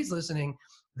 So if he's listening,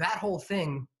 that whole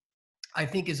thing I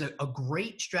think is a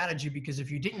great strategy, because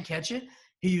if you didn't catch it,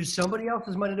 he used somebody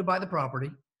else's money to buy the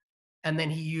property, and then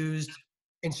he used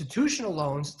institutional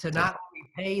loans to not only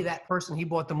pay that person he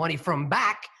bought the money from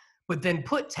back, but then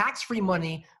put tax-free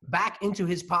money back into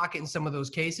his pocket in some of those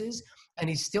cases. And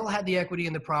he still had the equity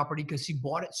in the property because he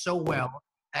bought it so well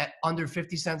at under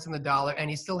 50 cents on the dollar, and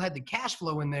he still had the cash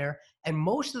flow in there. And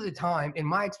most of the time, in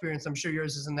my experience, I'm sure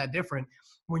yours isn't that different,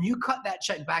 when you cut that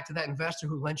check back to that investor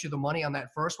who lent you the money on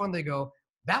that first one, they go,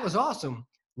 that was awesome.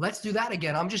 Let's do that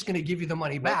again. I'm just going to give you the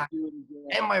money back.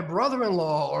 And my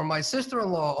brother-in-law or my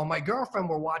sister-in-law or my girlfriend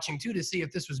were watching too to see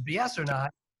if this was BS or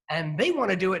not. And they want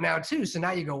to do it now too. So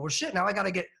now you go, well, shit, now I got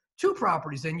to get 2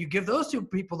 properties. Then you give those 2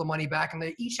 people the money back, and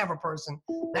they each have a person.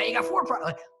 Now you got 4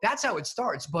 properties. Like, that's how it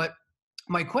starts. But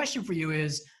my question for you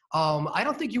is, I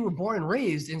don't think you were born and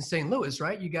raised in St. Louis,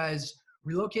 right? You guys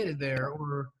relocated there,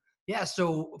 or yeah.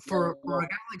 So for a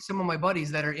guy like some of my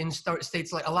buddies that are in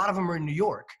states, like a lot of them are in New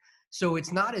York. So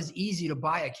it's not as easy to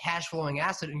buy a cash flowing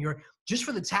asset in New York just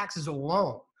for the taxes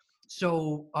alone.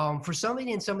 So for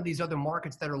somebody in some of these other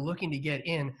markets that are looking to get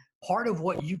in, part of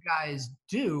what you guys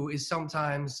do is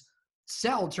sometimes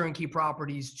sell turnkey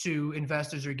properties to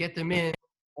investors or get them in,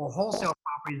 or wholesale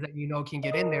properties that you know can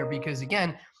get in there. Because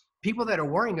again, people that are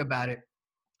worrying about it,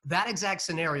 that exact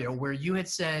scenario where you had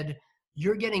said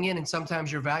you're getting in and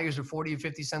sometimes your values are 40 or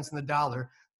 50 cents on the dollar.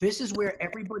 This is where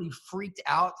everybody freaked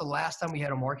out the last time we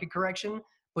had a market correction.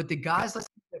 But the guys that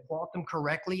bought them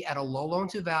correctly at a low loan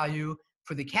to value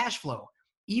for the cash flow,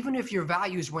 even if your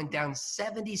values went down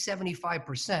 70,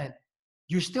 75%,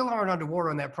 you still aren't underwater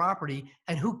on that property.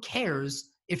 And who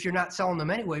cares if you're not selling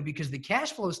them anyway, because the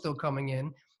cash flow is still coming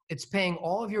in. It's paying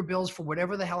all of your bills for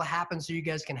whatever the hell happens, so you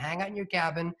guys can hang out in your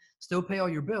cabin, still pay all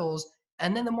your bills,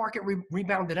 and then the market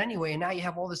rebounded anyway, and now you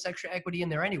have all this extra equity in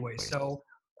there anyway. So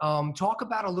talk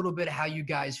about a little bit how you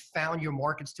guys found your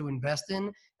markets to invest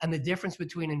in, and the difference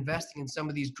between investing in some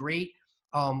of these great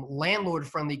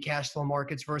landlord-friendly cash flow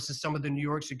markets versus some of the New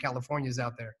Yorks or Californias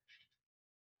out there.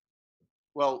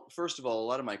 Well, first of all, a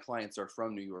lot of my clients are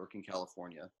from New York and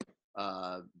California.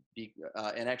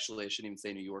 And actually, I shouldn't even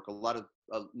say New York, a lot of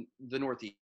the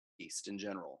Northeast in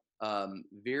general.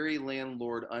 Very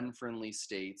landlord unfriendly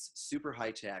states, super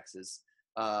high taxes,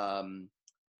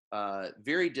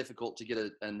 very difficult to get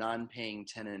a non-paying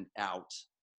tenant out.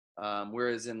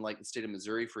 Whereas in like the state of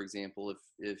Missouri, for example,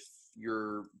 if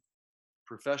you're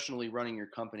professionally running your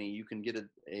company, you can get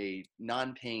a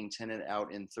non-paying tenant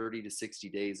out in 30 to 60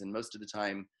 days. And most of the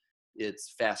time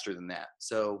it's faster than that.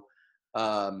 So,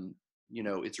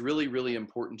 it's really, really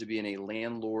important to be in a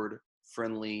landlord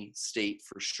friendly state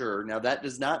for sure. Now that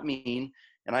does not mean,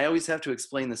 and I always have to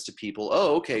explain this to people.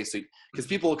 Oh, okay. So, because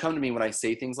people will come to me when I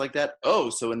say things like that. Oh,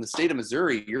 so in the state of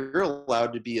Missouri, you're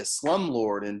allowed to be a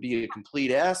slumlord and be a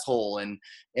complete asshole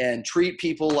and treat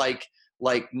people like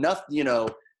nothing,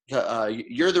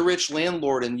 you're the rich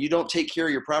landlord and you don't take care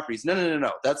of your properties.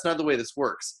 No. That's not the way this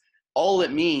works. All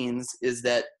it means is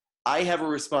that I have a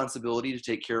responsibility to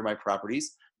take care of my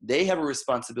properties. They have a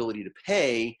responsibility to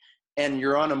pay, and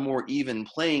you're on a more even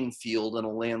playing field in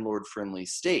a landlord-friendly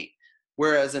state.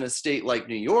 Whereas in a state like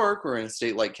New York or in a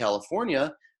state like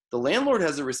California, the landlord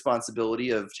has a responsibility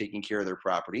of taking care of their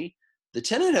property. The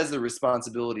tenant has the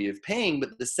responsibility of paying,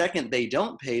 but the second they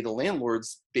don't pay, the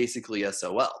landlord's basically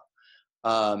SOL.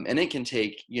 And it can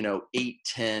take, 8,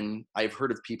 10, I've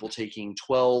heard of people taking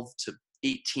 12 to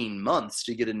 18 months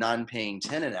to get a non-paying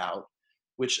tenant out,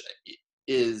 which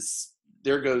is,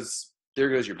 there goes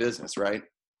your business, right?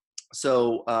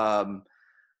 So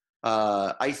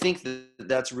I think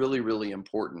that's really, really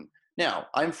important. Now,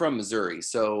 I'm from Missouri,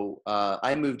 so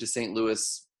I moved to St.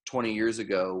 Louis 20 years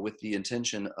ago with the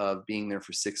intention of being there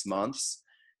for 6 months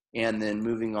and then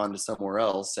moving on to somewhere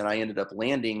else. And I ended up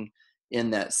landing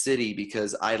in that city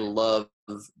because I love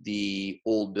the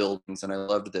old buildings, and I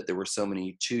loved that there were so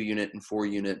many 2-unit and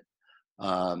 4-unit,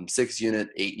 6-unit,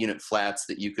 8-unit flats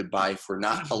that you could buy for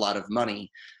not a lot of money.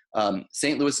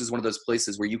 St. Louis is one of those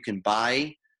places where you can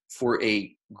buy for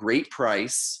a great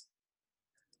price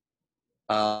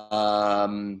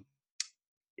and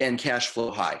cash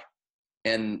flow high.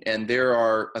 And there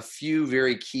are a few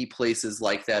very key places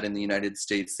like that in the United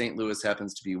States. St. Louis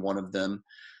happens to be one of them.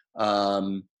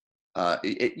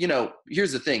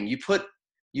 Here's the thing: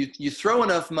 you throw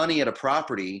enough money at a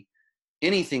property,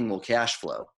 anything will cash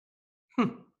flow.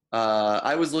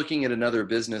 I was looking at another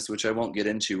business, which I won't get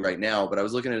into right now, but I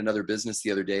was looking at another business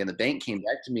the other day, and the bank came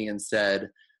back to me and said,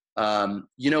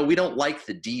 we don't like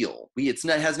the deal. It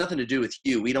has nothing to do with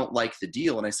you. We don't like the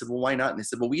deal. And I said, well, why not? And they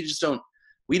said, well,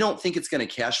 we don't think it's going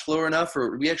to cash flow enough,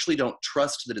 or we actually don't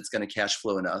trust that it's going to cash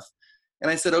flow enough. And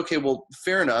I said, okay, well,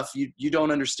 fair enough. You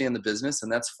don't understand the business,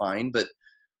 and that's fine. But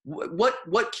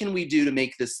what can we do to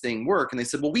make this thing work? And they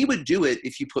said, well, we would do it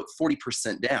if you put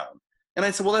 40% down. And I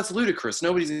said, well, that's ludicrous.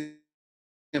 Nobody's going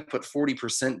to put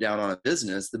 40% down on a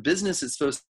business. The business is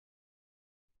supposed to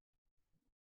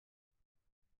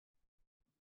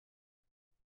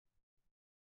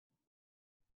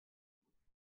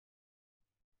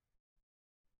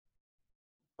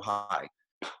high.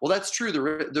 Well, that's true.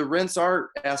 The rents are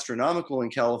astronomical in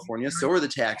California. So are the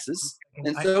taxes.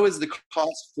 And so is the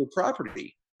cost for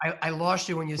property. I lost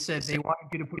you when you said they wanted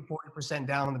you to put 40%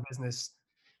 down on the business.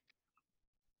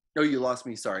 Oh, you lost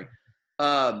me. Sorry.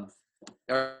 Am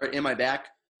I back?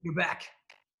 You're back.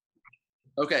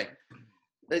 Okay.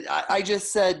 I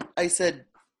said,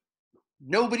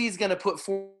 nobody's going to put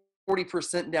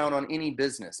 40% down on any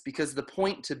business, because the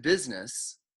point to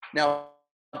business now,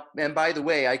 and by the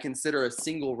way, I consider a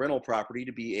single rental property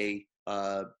to be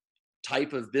a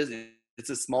type of business. It's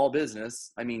a small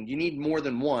business. I mean, you need more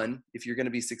than one if you're going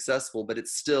to be successful, but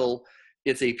it's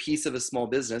a piece of a small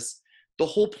business. The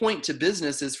whole point to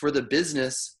business is for the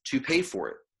business to pay for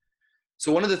it.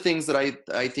 So one of the things that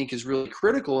I think is really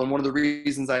critical, and one of the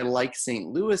reasons I like St.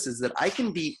 Louis, is that I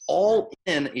can be all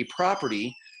in a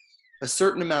property, a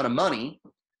certain amount of money,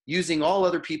 using all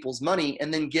other people's money,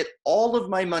 and then get all of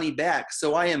my money back.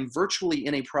 So I am virtually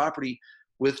in a property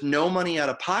with no money out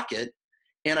of pocket,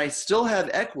 and I still have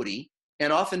equity.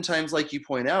 And oftentimes, like you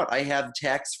point out, I have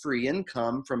tax-free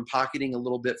income from pocketing a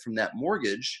little bit from that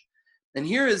mortgage. And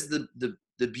here is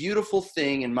the beautiful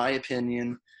thing, in my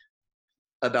opinion,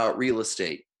 about real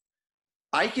estate.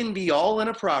 I can be all in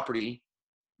a property,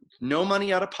 no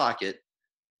money out of pocket,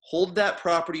 hold that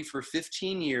property for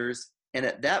 15 years, and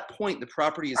at that point, the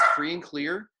property is free and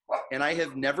clear, and I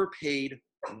have never paid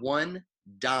one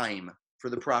dime for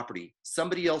the property.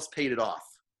 Somebody else paid it off.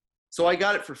 So I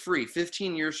got it for free.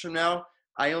 15 years from now,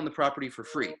 I own the property for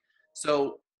free.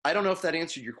 So I don't know if that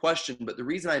answered your question, but the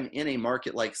reason I'm in a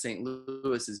market like St.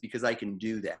 Louis is because I can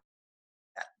do that.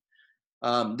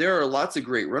 There are lots of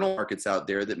great rental markets out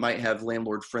there that might have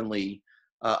landlord-friendly.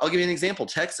 I'll give you an example,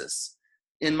 Texas.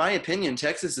 In my opinion,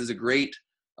 Texas is a great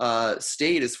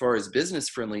state as far as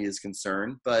business-friendly is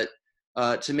concerned, but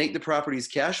to make the properties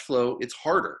cash flow, it's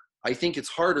harder. I think it's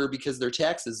harder because their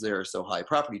taxes there are so high,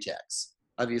 property tax.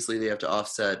 Obviously, they have to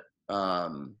offset,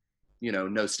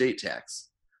 no state tax.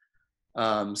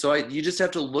 So you just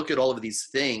have to look at all of these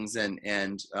things,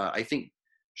 and I think,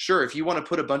 sure, if you want to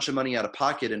put a bunch of money out of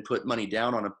pocket and put money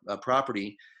down on a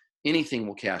property, anything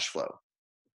will cash flow.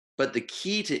 But the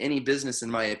key to any business, in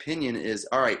my opinion, is,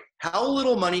 all right, how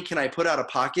little money can I put out of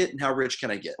pocket and how rich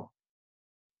can I get?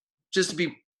 Just to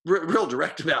be real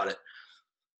direct about it.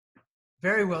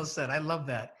 Very well said. I love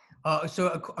that. So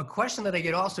a question that I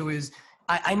get also is,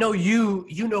 I know you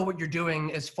know what you're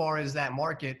doing as far as that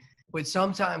market, but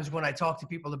sometimes when I talk to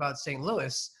people about St.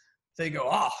 Louis, they go,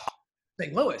 oh,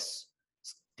 St. Louis,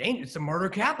 it's dangerous. It's a murder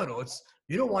capital.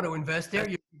 You don't want to invest there.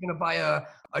 You're going to buy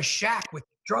a shack with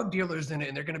drug dealers in it,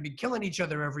 and they're going to be killing each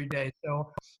other every day.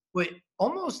 So, but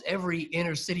almost every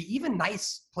inner city, even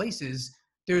nice places,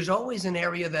 there's always an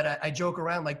area that I joke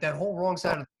around, like that whole wrong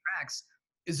side of the tracks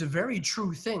is a very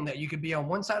true thing, that you could be on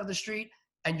one side of the street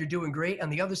and you're doing great. On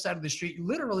the other side of the street,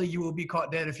 literally, you will be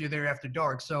caught dead if you're there after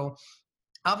dark. So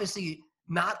obviously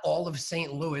not all of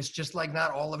St. Louis, just like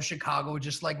not all of Chicago,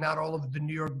 just like not all of the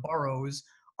New York boroughs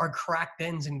are crack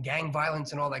dens and gang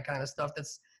violence and all that kind of stuff.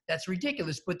 That's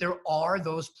ridiculous. But there are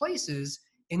those places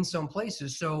in some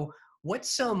places. So what's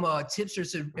some tips or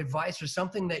some advice or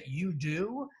something that you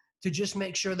do to just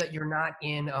make sure that you're not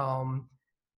in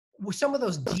some of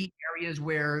those deep areas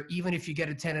where even if you get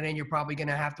a tenant in, you're probably going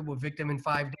to have to evict them in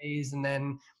 5 days, and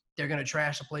then they're going to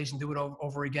trash the place and do it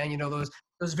over again.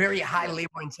 Those very high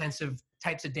labor intensive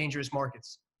types of dangerous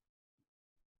markets.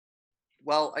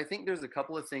 Well, I think there's a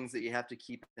couple of things that you have to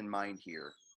keep in mind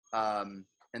here.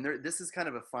 This is kind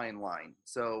of a fine line.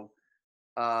 So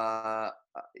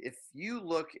if you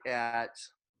look at,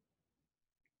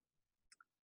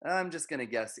 I'm just going to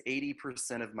guess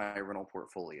 80% of my rental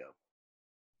portfolio,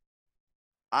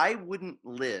 I wouldn't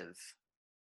live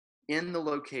in the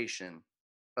location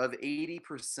of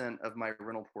 80% of my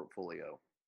rental portfolio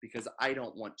because I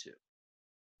don't want to.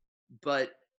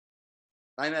 But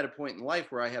I'm at a point in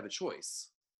life where I have a choice.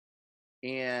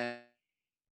 And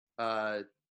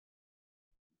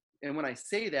and when I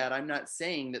say that, I'm not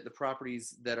saying that the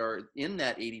properties that are in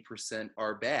that 80%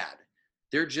 are bad.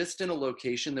 They're just in a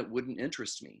location that wouldn't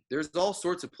interest me. There's all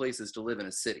sorts of places to live in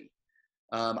a city.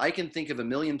 I can think of a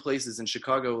million places in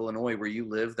Chicago, Illinois, where you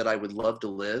live that I would love to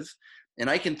live. And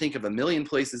I can think of a million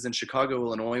places in Chicago,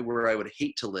 Illinois, where I would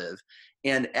hate to live.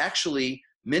 And actually,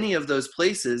 many of those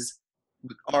places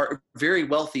are very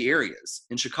wealthy areas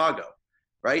in Chicago,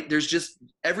 right? There's just,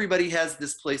 everybody has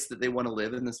this place that they want to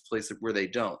live in, this place where they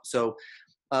don't. So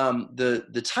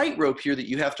the tightrope here that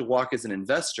you have to walk as an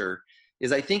investor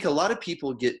is, I think a lot of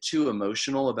people get too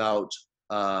emotional about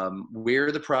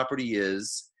where the property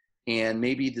is and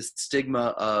maybe the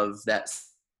stigma of that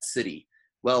city.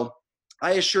 Well,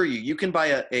 I assure you, you can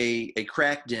buy a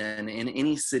crack den in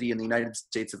any city in the United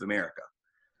States of America.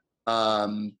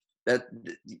 That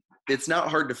it's not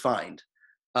hard to find.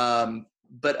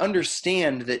 But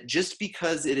understand that just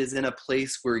because it is in a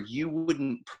place where you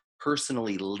wouldn't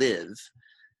personally live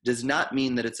does not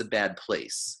mean that it's a bad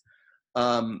place.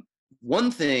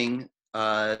 One thing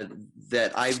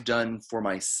that I've done for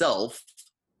myself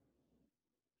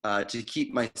to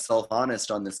keep myself honest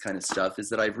on this kind of stuff is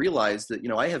that I've realized that,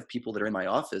 I have people that are in my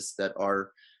office that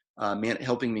are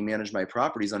helping me manage my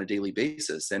properties on a daily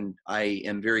basis. And I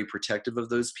am very protective of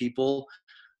those people,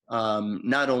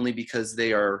 not only because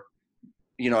they are,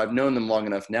 I've known them long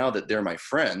enough now that they're my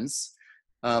friends,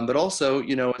 but also,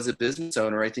 as a business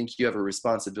owner, I think you have a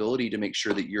responsibility to make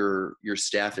sure that your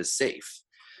staff is safe.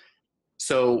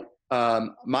 So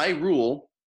my rule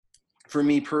for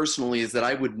me personally is that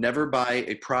I would never buy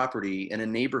a property in a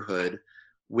neighborhood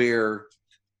where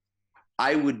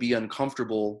I would be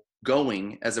uncomfortable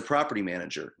going as a property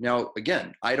manager. Now,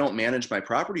 again, I don't manage my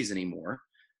properties anymore,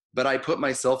 but I put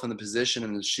myself in the position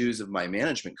in the shoes of my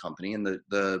management company and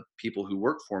the people who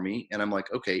work for me. And I'm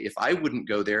like, okay, if I wouldn't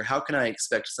go there, how can I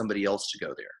expect somebody else to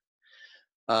go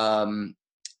there?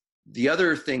 The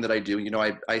other thing that I do,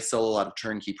 I sell a lot of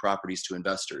turnkey properties to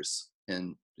investors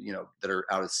and, that are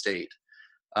out of state.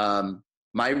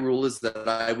 My rule is that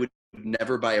I would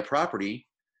never buy a property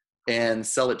and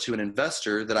sell it to an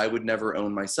investor that I would never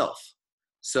own myself.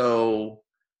 So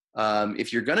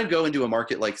if you're going to go into a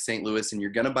market like St. Louis and you're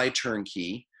going to buy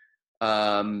turnkey,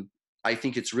 I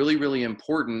think it's really, really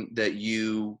important that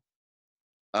you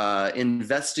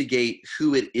investigate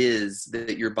who it is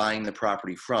that you're buying the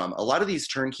property from. A lot of these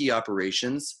turnkey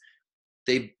operations,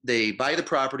 they buy the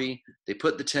property, they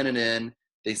put the tenant in,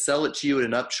 they sell it to you at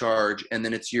an upcharge, and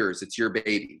then it's yours. It's your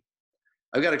baby.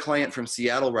 I've got a client from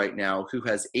Seattle right now who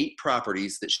has 8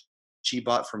 properties that she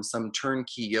bought from some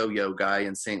turnkey yo-yo guy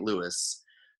in St. Louis,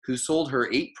 who sold her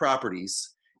 8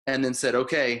 properties and then said,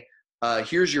 okay,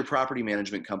 here's your property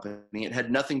management company. It had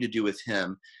nothing to do with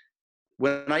him.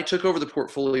 When I took over the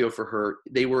portfolio for her,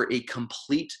 they were a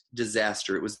complete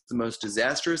disaster. It was the most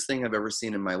disastrous thing I've ever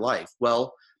seen in my life.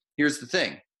 Well, here's the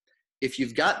thing. If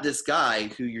you've got this guy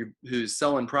who's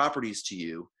selling properties to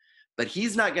you, but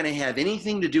he's not going to have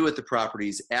anything to do with the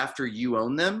properties after you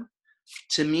own them,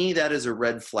 to me, that is a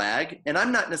red flag. And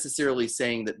I'm not necessarily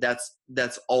saying that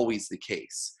that's always the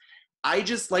case. I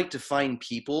just like to find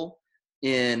people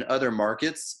in other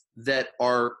markets that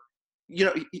are,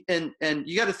 and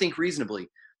you got to think reasonably.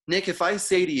 Nick, if I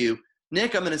say to you,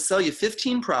 Nick, I'm going to sell you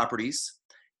 15 properties,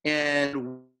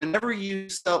 and whenever you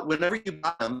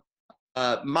buy them,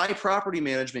 my property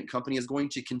management company is going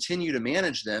to continue to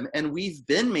manage them, and we've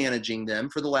been managing them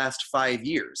for the last 5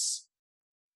 years.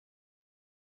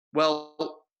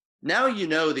 Well, now you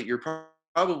know that you're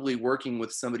probably working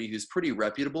with somebody who's pretty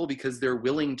reputable because they're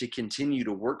willing to continue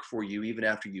to work for you even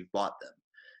after you've bought them.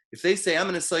 If they say, I'm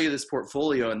going to sell you this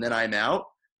portfolio and then I'm out,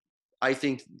 I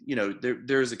think,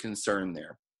 there's a concern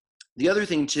there. The other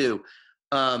thing too,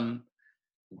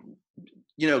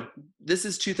 this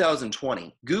is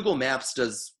 2020. Google Maps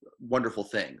does wonderful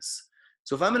things.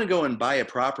 So if I'm going to go and buy a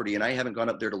property and I haven't gone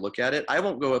up there to look at it, I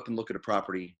won't go up and look at a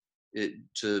property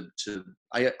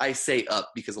I say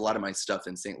up because a lot of my stuff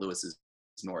in St. Louis is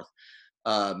north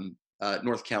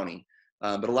County,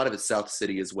 but a lot of it's South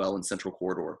City as well and Central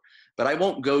Corridor. But I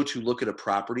won't go to look at a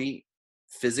property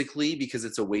physically because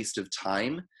it's a waste of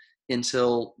time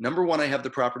until, number one, I have the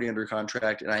property under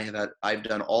contract and I've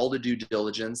done all the due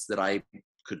diligence that I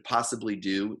could possibly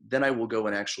do. Then I will go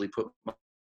and actually put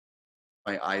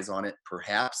my eyes on it,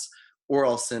 perhaps, or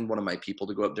I'll send one of my people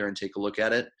to go up there and take a look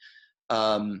at it.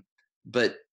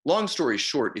 But long story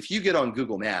short, if you get on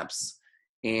Google Maps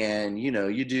and you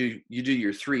do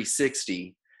your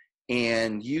 360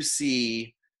 and you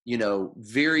see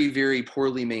very, very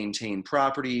poorly maintained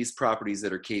properties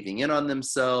that are caving in on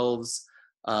themselves,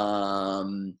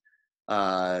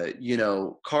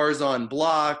 cars on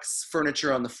blocks,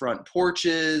 furniture on the front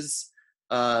porches.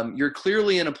 You're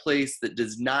clearly in a place that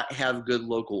does not have good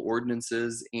local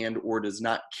ordinances and or does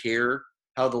not care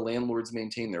how the landlords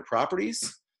maintain their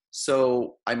properties.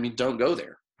 So, I mean, don't go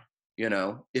there.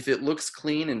 If it looks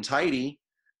clean and tidy,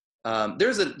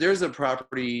 there's a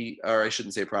property, or I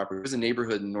shouldn't say property, there's a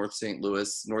neighborhood in North St.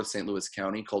 Louis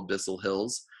County called Bissell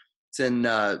Hills. It's in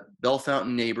Bell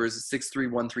Fountain Neighbors,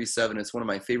 63137. It's one of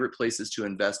my favorite places to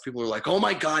invest. People are like, oh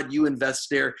my God, you invest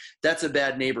there. That's a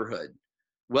bad neighborhood.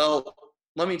 Well,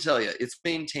 let me tell you, it's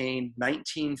maintained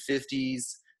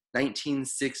 1950s,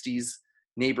 1960s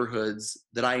neighborhoods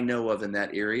that I know of in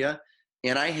that area.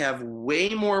 And I have way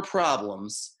more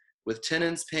problems with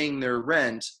tenants paying their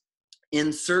rent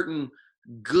in certain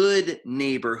good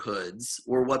neighborhoods,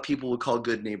 or what people would call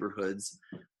good neighborhoods,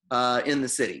 in the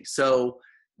city. So,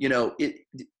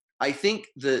 I think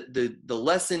the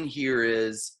lesson here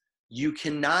is you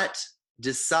cannot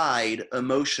decide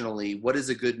emotionally what is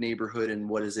a good neighborhood and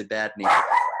what is a bad neighborhood.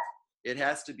 It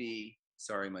has to be,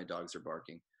 sorry, my dogs are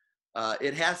barking.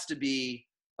 It has to be,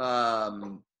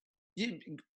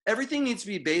 everything needs to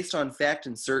be based on fact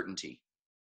and certainty,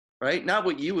 right? Not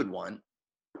what you would want.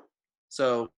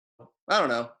 So, I don't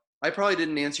know. I probably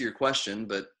didn't answer your question,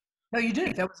 but. No, you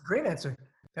did. That was a great answer.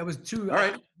 That was two All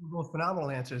right. both phenomenal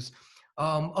answers.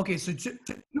 Okay, so two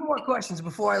more questions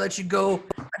before I let you go.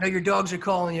 I know your dogs are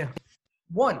calling you.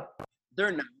 One.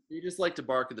 They're not. They just like to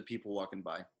bark at the people walking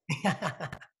by.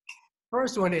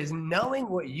 First one is, knowing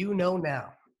what you know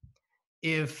now,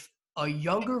 if a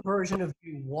younger version of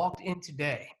you walked in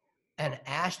today and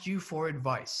asked you for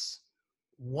advice,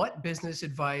 what business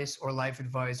advice or life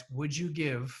advice would you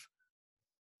give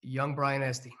young Brian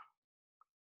Estey?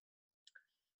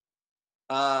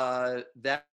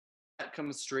 That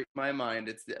comes straight to my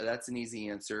mind. That's an easy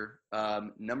answer.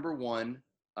 Number one,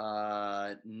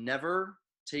 never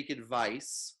take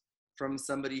advice from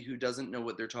somebody who doesn't know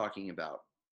what they're talking about.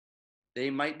 They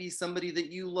might be somebody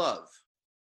that you love,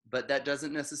 but that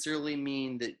doesn't necessarily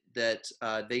mean that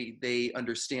they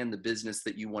understand the business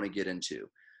that you want to get into.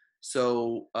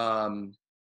 So,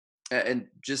 and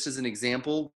just as an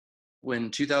example, when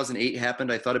 2008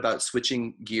 happened, I thought about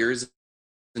switching gears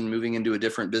and moving into a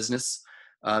different business.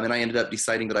 And I ended up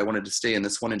deciding that I wanted to stay in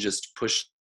this one and just push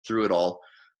through it all.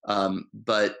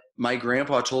 But my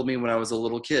grandpa told me when I was a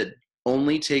little kid,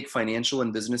 only take financial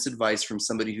and business advice from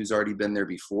somebody who's already been there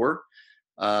before.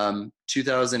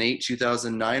 2008,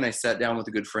 2009, I sat down with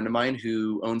a good friend of mine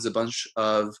who owns a bunch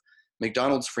of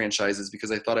McDonald's franchises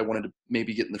because I thought I wanted to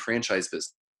maybe get in the franchise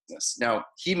business. Now,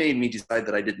 he made me decide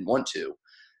that I didn't want to,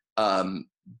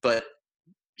 but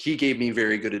he gave me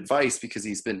very good advice because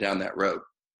he's been down that road.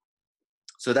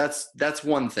 So that's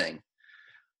one thing.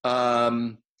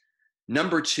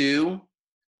 Number two,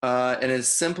 and as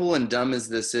simple and dumb as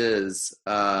this is,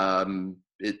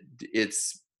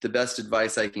 it's the best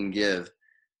advice I can give.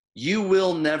 You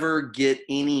will never get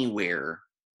anywhere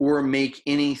or make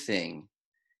anything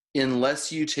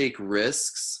unless you take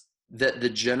risks that the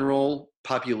general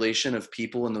population of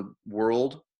people in the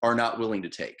world are not willing to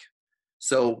take.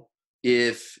 So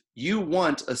if you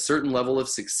want a certain level of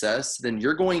success, then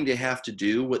you're going to have to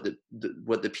do what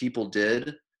the people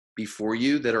did before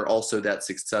you that are also that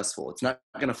successful. It's not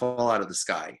going to fall out of the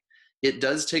sky. It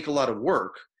does take a lot of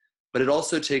work, but it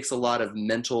also takes a lot of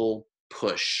mental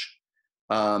push.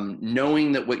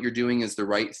 Knowing that what you're doing is the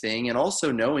right thing, and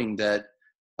also knowing that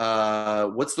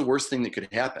what's the worst thing that could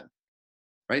happen,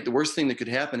 right? The worst thing that could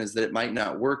happen is that it might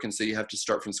not work, and so you have to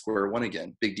start from square one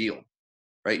again. Big deal,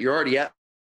 right? You're already at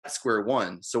square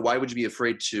one, so why would you be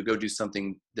afraid to go do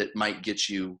something that might get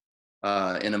you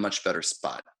in a much better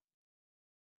spot?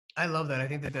 I love that. I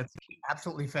think that that's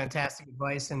absolutely fantastic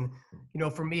advice. And,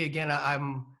 for me, again,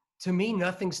 to me,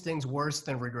 nothing stings worse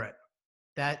than regret.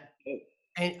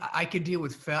 And I could deal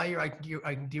with failure. I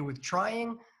can deal with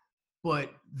trying,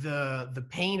 but the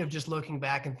pain of just looking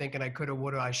back and thinking I could have,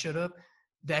 would have, I should have,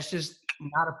 that's just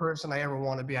not a person I ever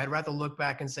want to be. I'd rather look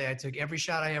back and say I took every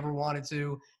shot I ever wanted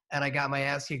to, and I got my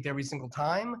ass kicked every single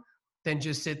time, than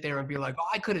just sit there and be like, oh,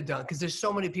 I could have done, because there's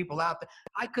so many people out there.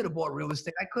 I could have bought real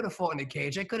estate. I could have fought in a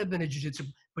cage. I could have been a jiu-jitsu,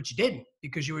 but you didn't,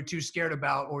 because you were too scared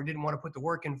about, or didn't want to put the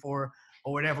work in for,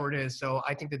 or whatever it is. So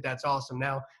I think that that's awesome.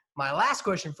 Now, my last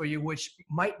question for you, which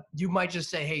you might just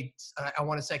say, hey, I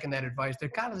want to second that advice. They're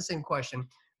kind of the same question,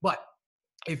 but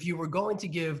if you were going to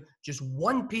give just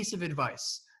one piece of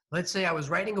advice, let's say I was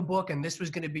writing a book and this was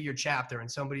going to be your chapter, and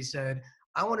somebody said,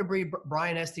 I want to read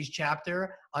Brian Estey's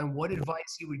chapter on what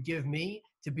advice he would give me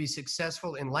to be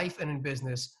successful in life and in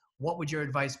business. What would your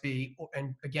advice be?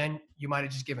 And again, you might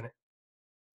have just given it.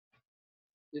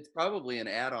 it's probably an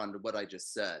add-on to what I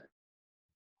just said.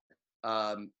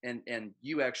 And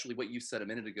you actually, what you said a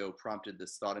minute ago prompted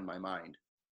this thought in my mind.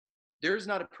 There's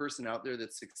not a person out there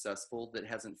that's successful that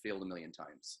hasn't failed a million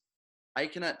times. I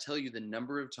cannot tell you the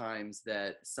number of times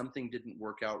that something didn't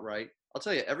work out right. I'll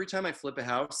tell you, every time I flip a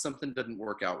house, something doesn't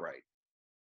work out right.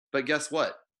 But guess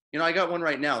what? I got one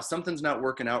right now. Something's not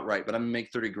working out right, but I'm gonna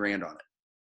make 30 grand on it.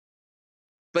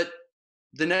 But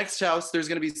the next house, there's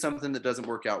gonna be something that doesn't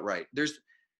work out right.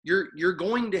 You're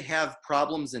going to have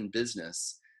problems in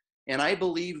business. And I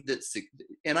believe that,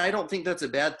 and I don't think that's a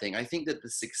bad thing. I think that the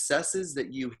successes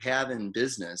that you have in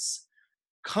business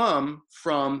come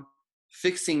from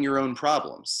fixing your own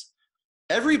problems.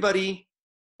 Everybody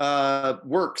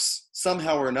works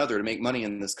somehow or another to make money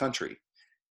in this country.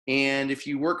 And if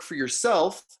you work for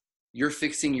yourself, you're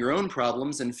fixing your own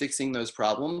problems, and fixing those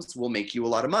problems will make you a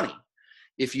lot of money.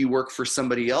 If you work for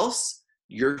somebody else,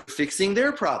 you're fixing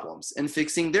their problems, and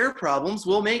fixing their problems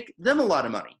will make them a lot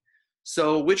of money.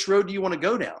 So which road do you want to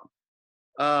go down?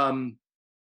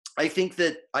 I think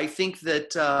that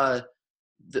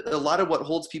a lot of what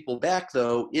holds people back,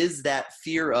 though, is that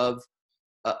fear of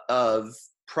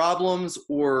problems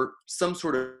or some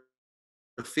sort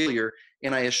of failure.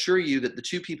 And I assure you that the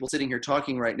two people sitting here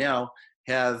talking right now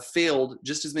have failed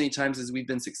just as many times as we've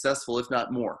been successful, if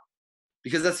not more.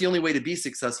 Because that's the only way to be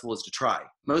successful, is to try.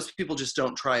 Most people just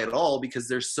don't try at all because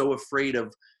they're so afraid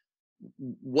of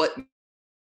what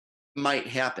might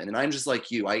happen. And I'm just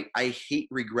like you. I hate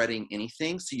regretting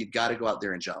anything. So you got to go out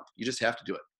there and jump. You just have to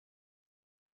do it.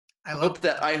 I hope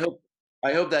that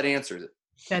answers it.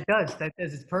 That does.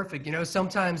 It's perfect.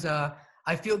 Sometimes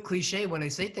I feel cliche when I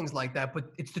say things like that, but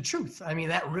it's the truth. I mean,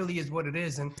 that really is what it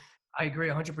is. And I agree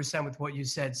 100% with what you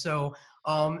said. So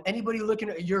anybody looking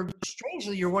at you're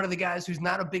one of the guys who's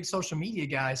not a big social media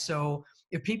guy. So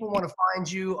if people want to find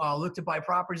you, look to buy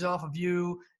properties off of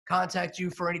you, contact you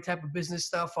for any type of business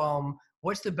stuff,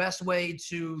 what's the best way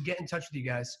to get in touch with you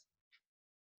guys?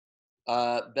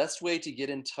 Best way to get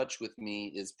in touch with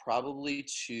me is probably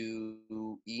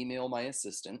to email my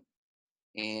assistant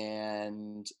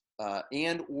and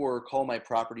or call my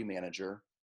property manager,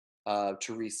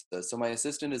 Teresa. So my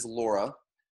assistant is Laura,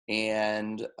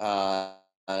 and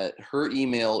her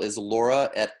email is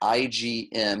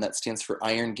Laura@IGM. That stands for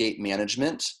Iron Gate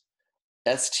Management.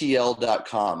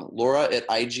 STL.com.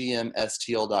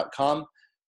 Laura@IGMSTL.com.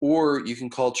 Or you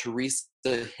can call Teresa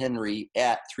Henry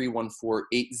at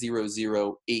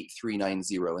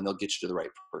 314-800-8390, and they'll get you to the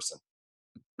right person.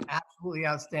 Absolutely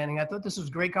outstanding. I thought this was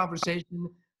a great conversation.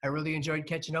 I really enjoyed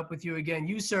catching up with you again.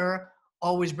 You, sir,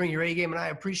 always bring your A game, and I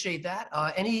appreciate that.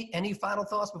 Any final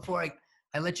thoughts before I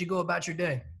let you go about your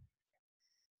day?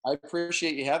 I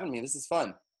appreciate you having me. This is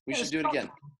fun. We should do it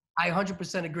again. I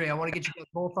 100% agree. I want to get you guys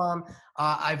both on.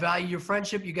 I value your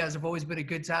friendship. You guys have always been a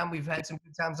good time. We've had some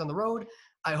good times on the road.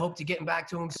 I hope to getting back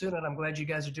to them soon, and I'm glad you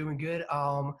guys are doing good.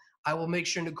 I will make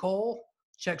sure Nicole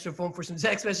checks her phone for some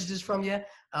text messages from you.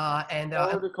 And tell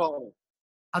her to call me.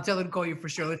 I'll tell her to call you for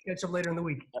sure. Let's catch up later in the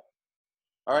week.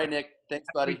 All right, Nick. Thanks,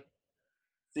 buddy.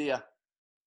 See ya.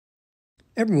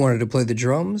 Ever wanted to play the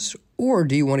drums? Or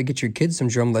do you want to get your kids some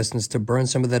drum lessons to burn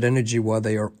some of that energy while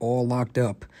they are all locked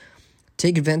up?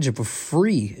 Take advantage of a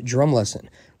free drum lesson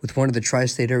with one of the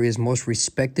tri-state area's most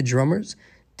respected drummers,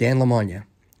 Dan Lamagna.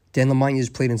 Dan Lamagna has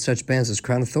played in such bands as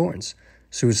Crown of Thorns,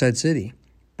 Suicide City,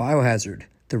 Biohazard,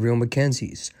 The Real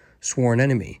Mackenzies, Sworn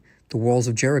Enemy, The Walls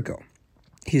of Jericho.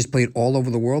 He has played all over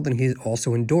the world, and he is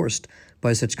also endorsed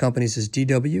by such companies as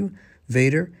DW,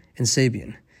 Vader, and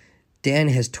Sabian. Dan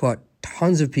has taught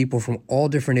tons of people from all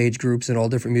different age groups and all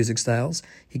different music styles.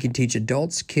 He can teach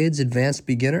adults, kids, advanced,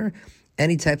 beginner,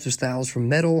 any types of styles from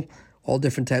metal, all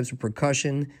different types of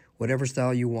percussion, whatever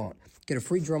style you want. Get a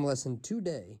free drum lesson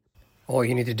today. All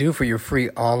you need to do for your free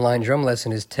online drum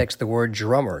lesson is text the word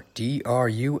drummer,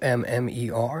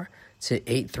 DRUMMER, to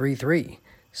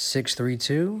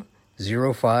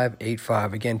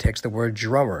 833-632-0585. Again, text the word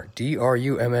drummer,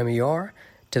 DRUMMER,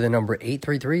 to the number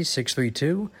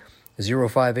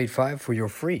 833-632-0585 for your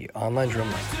free online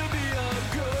drum lesson.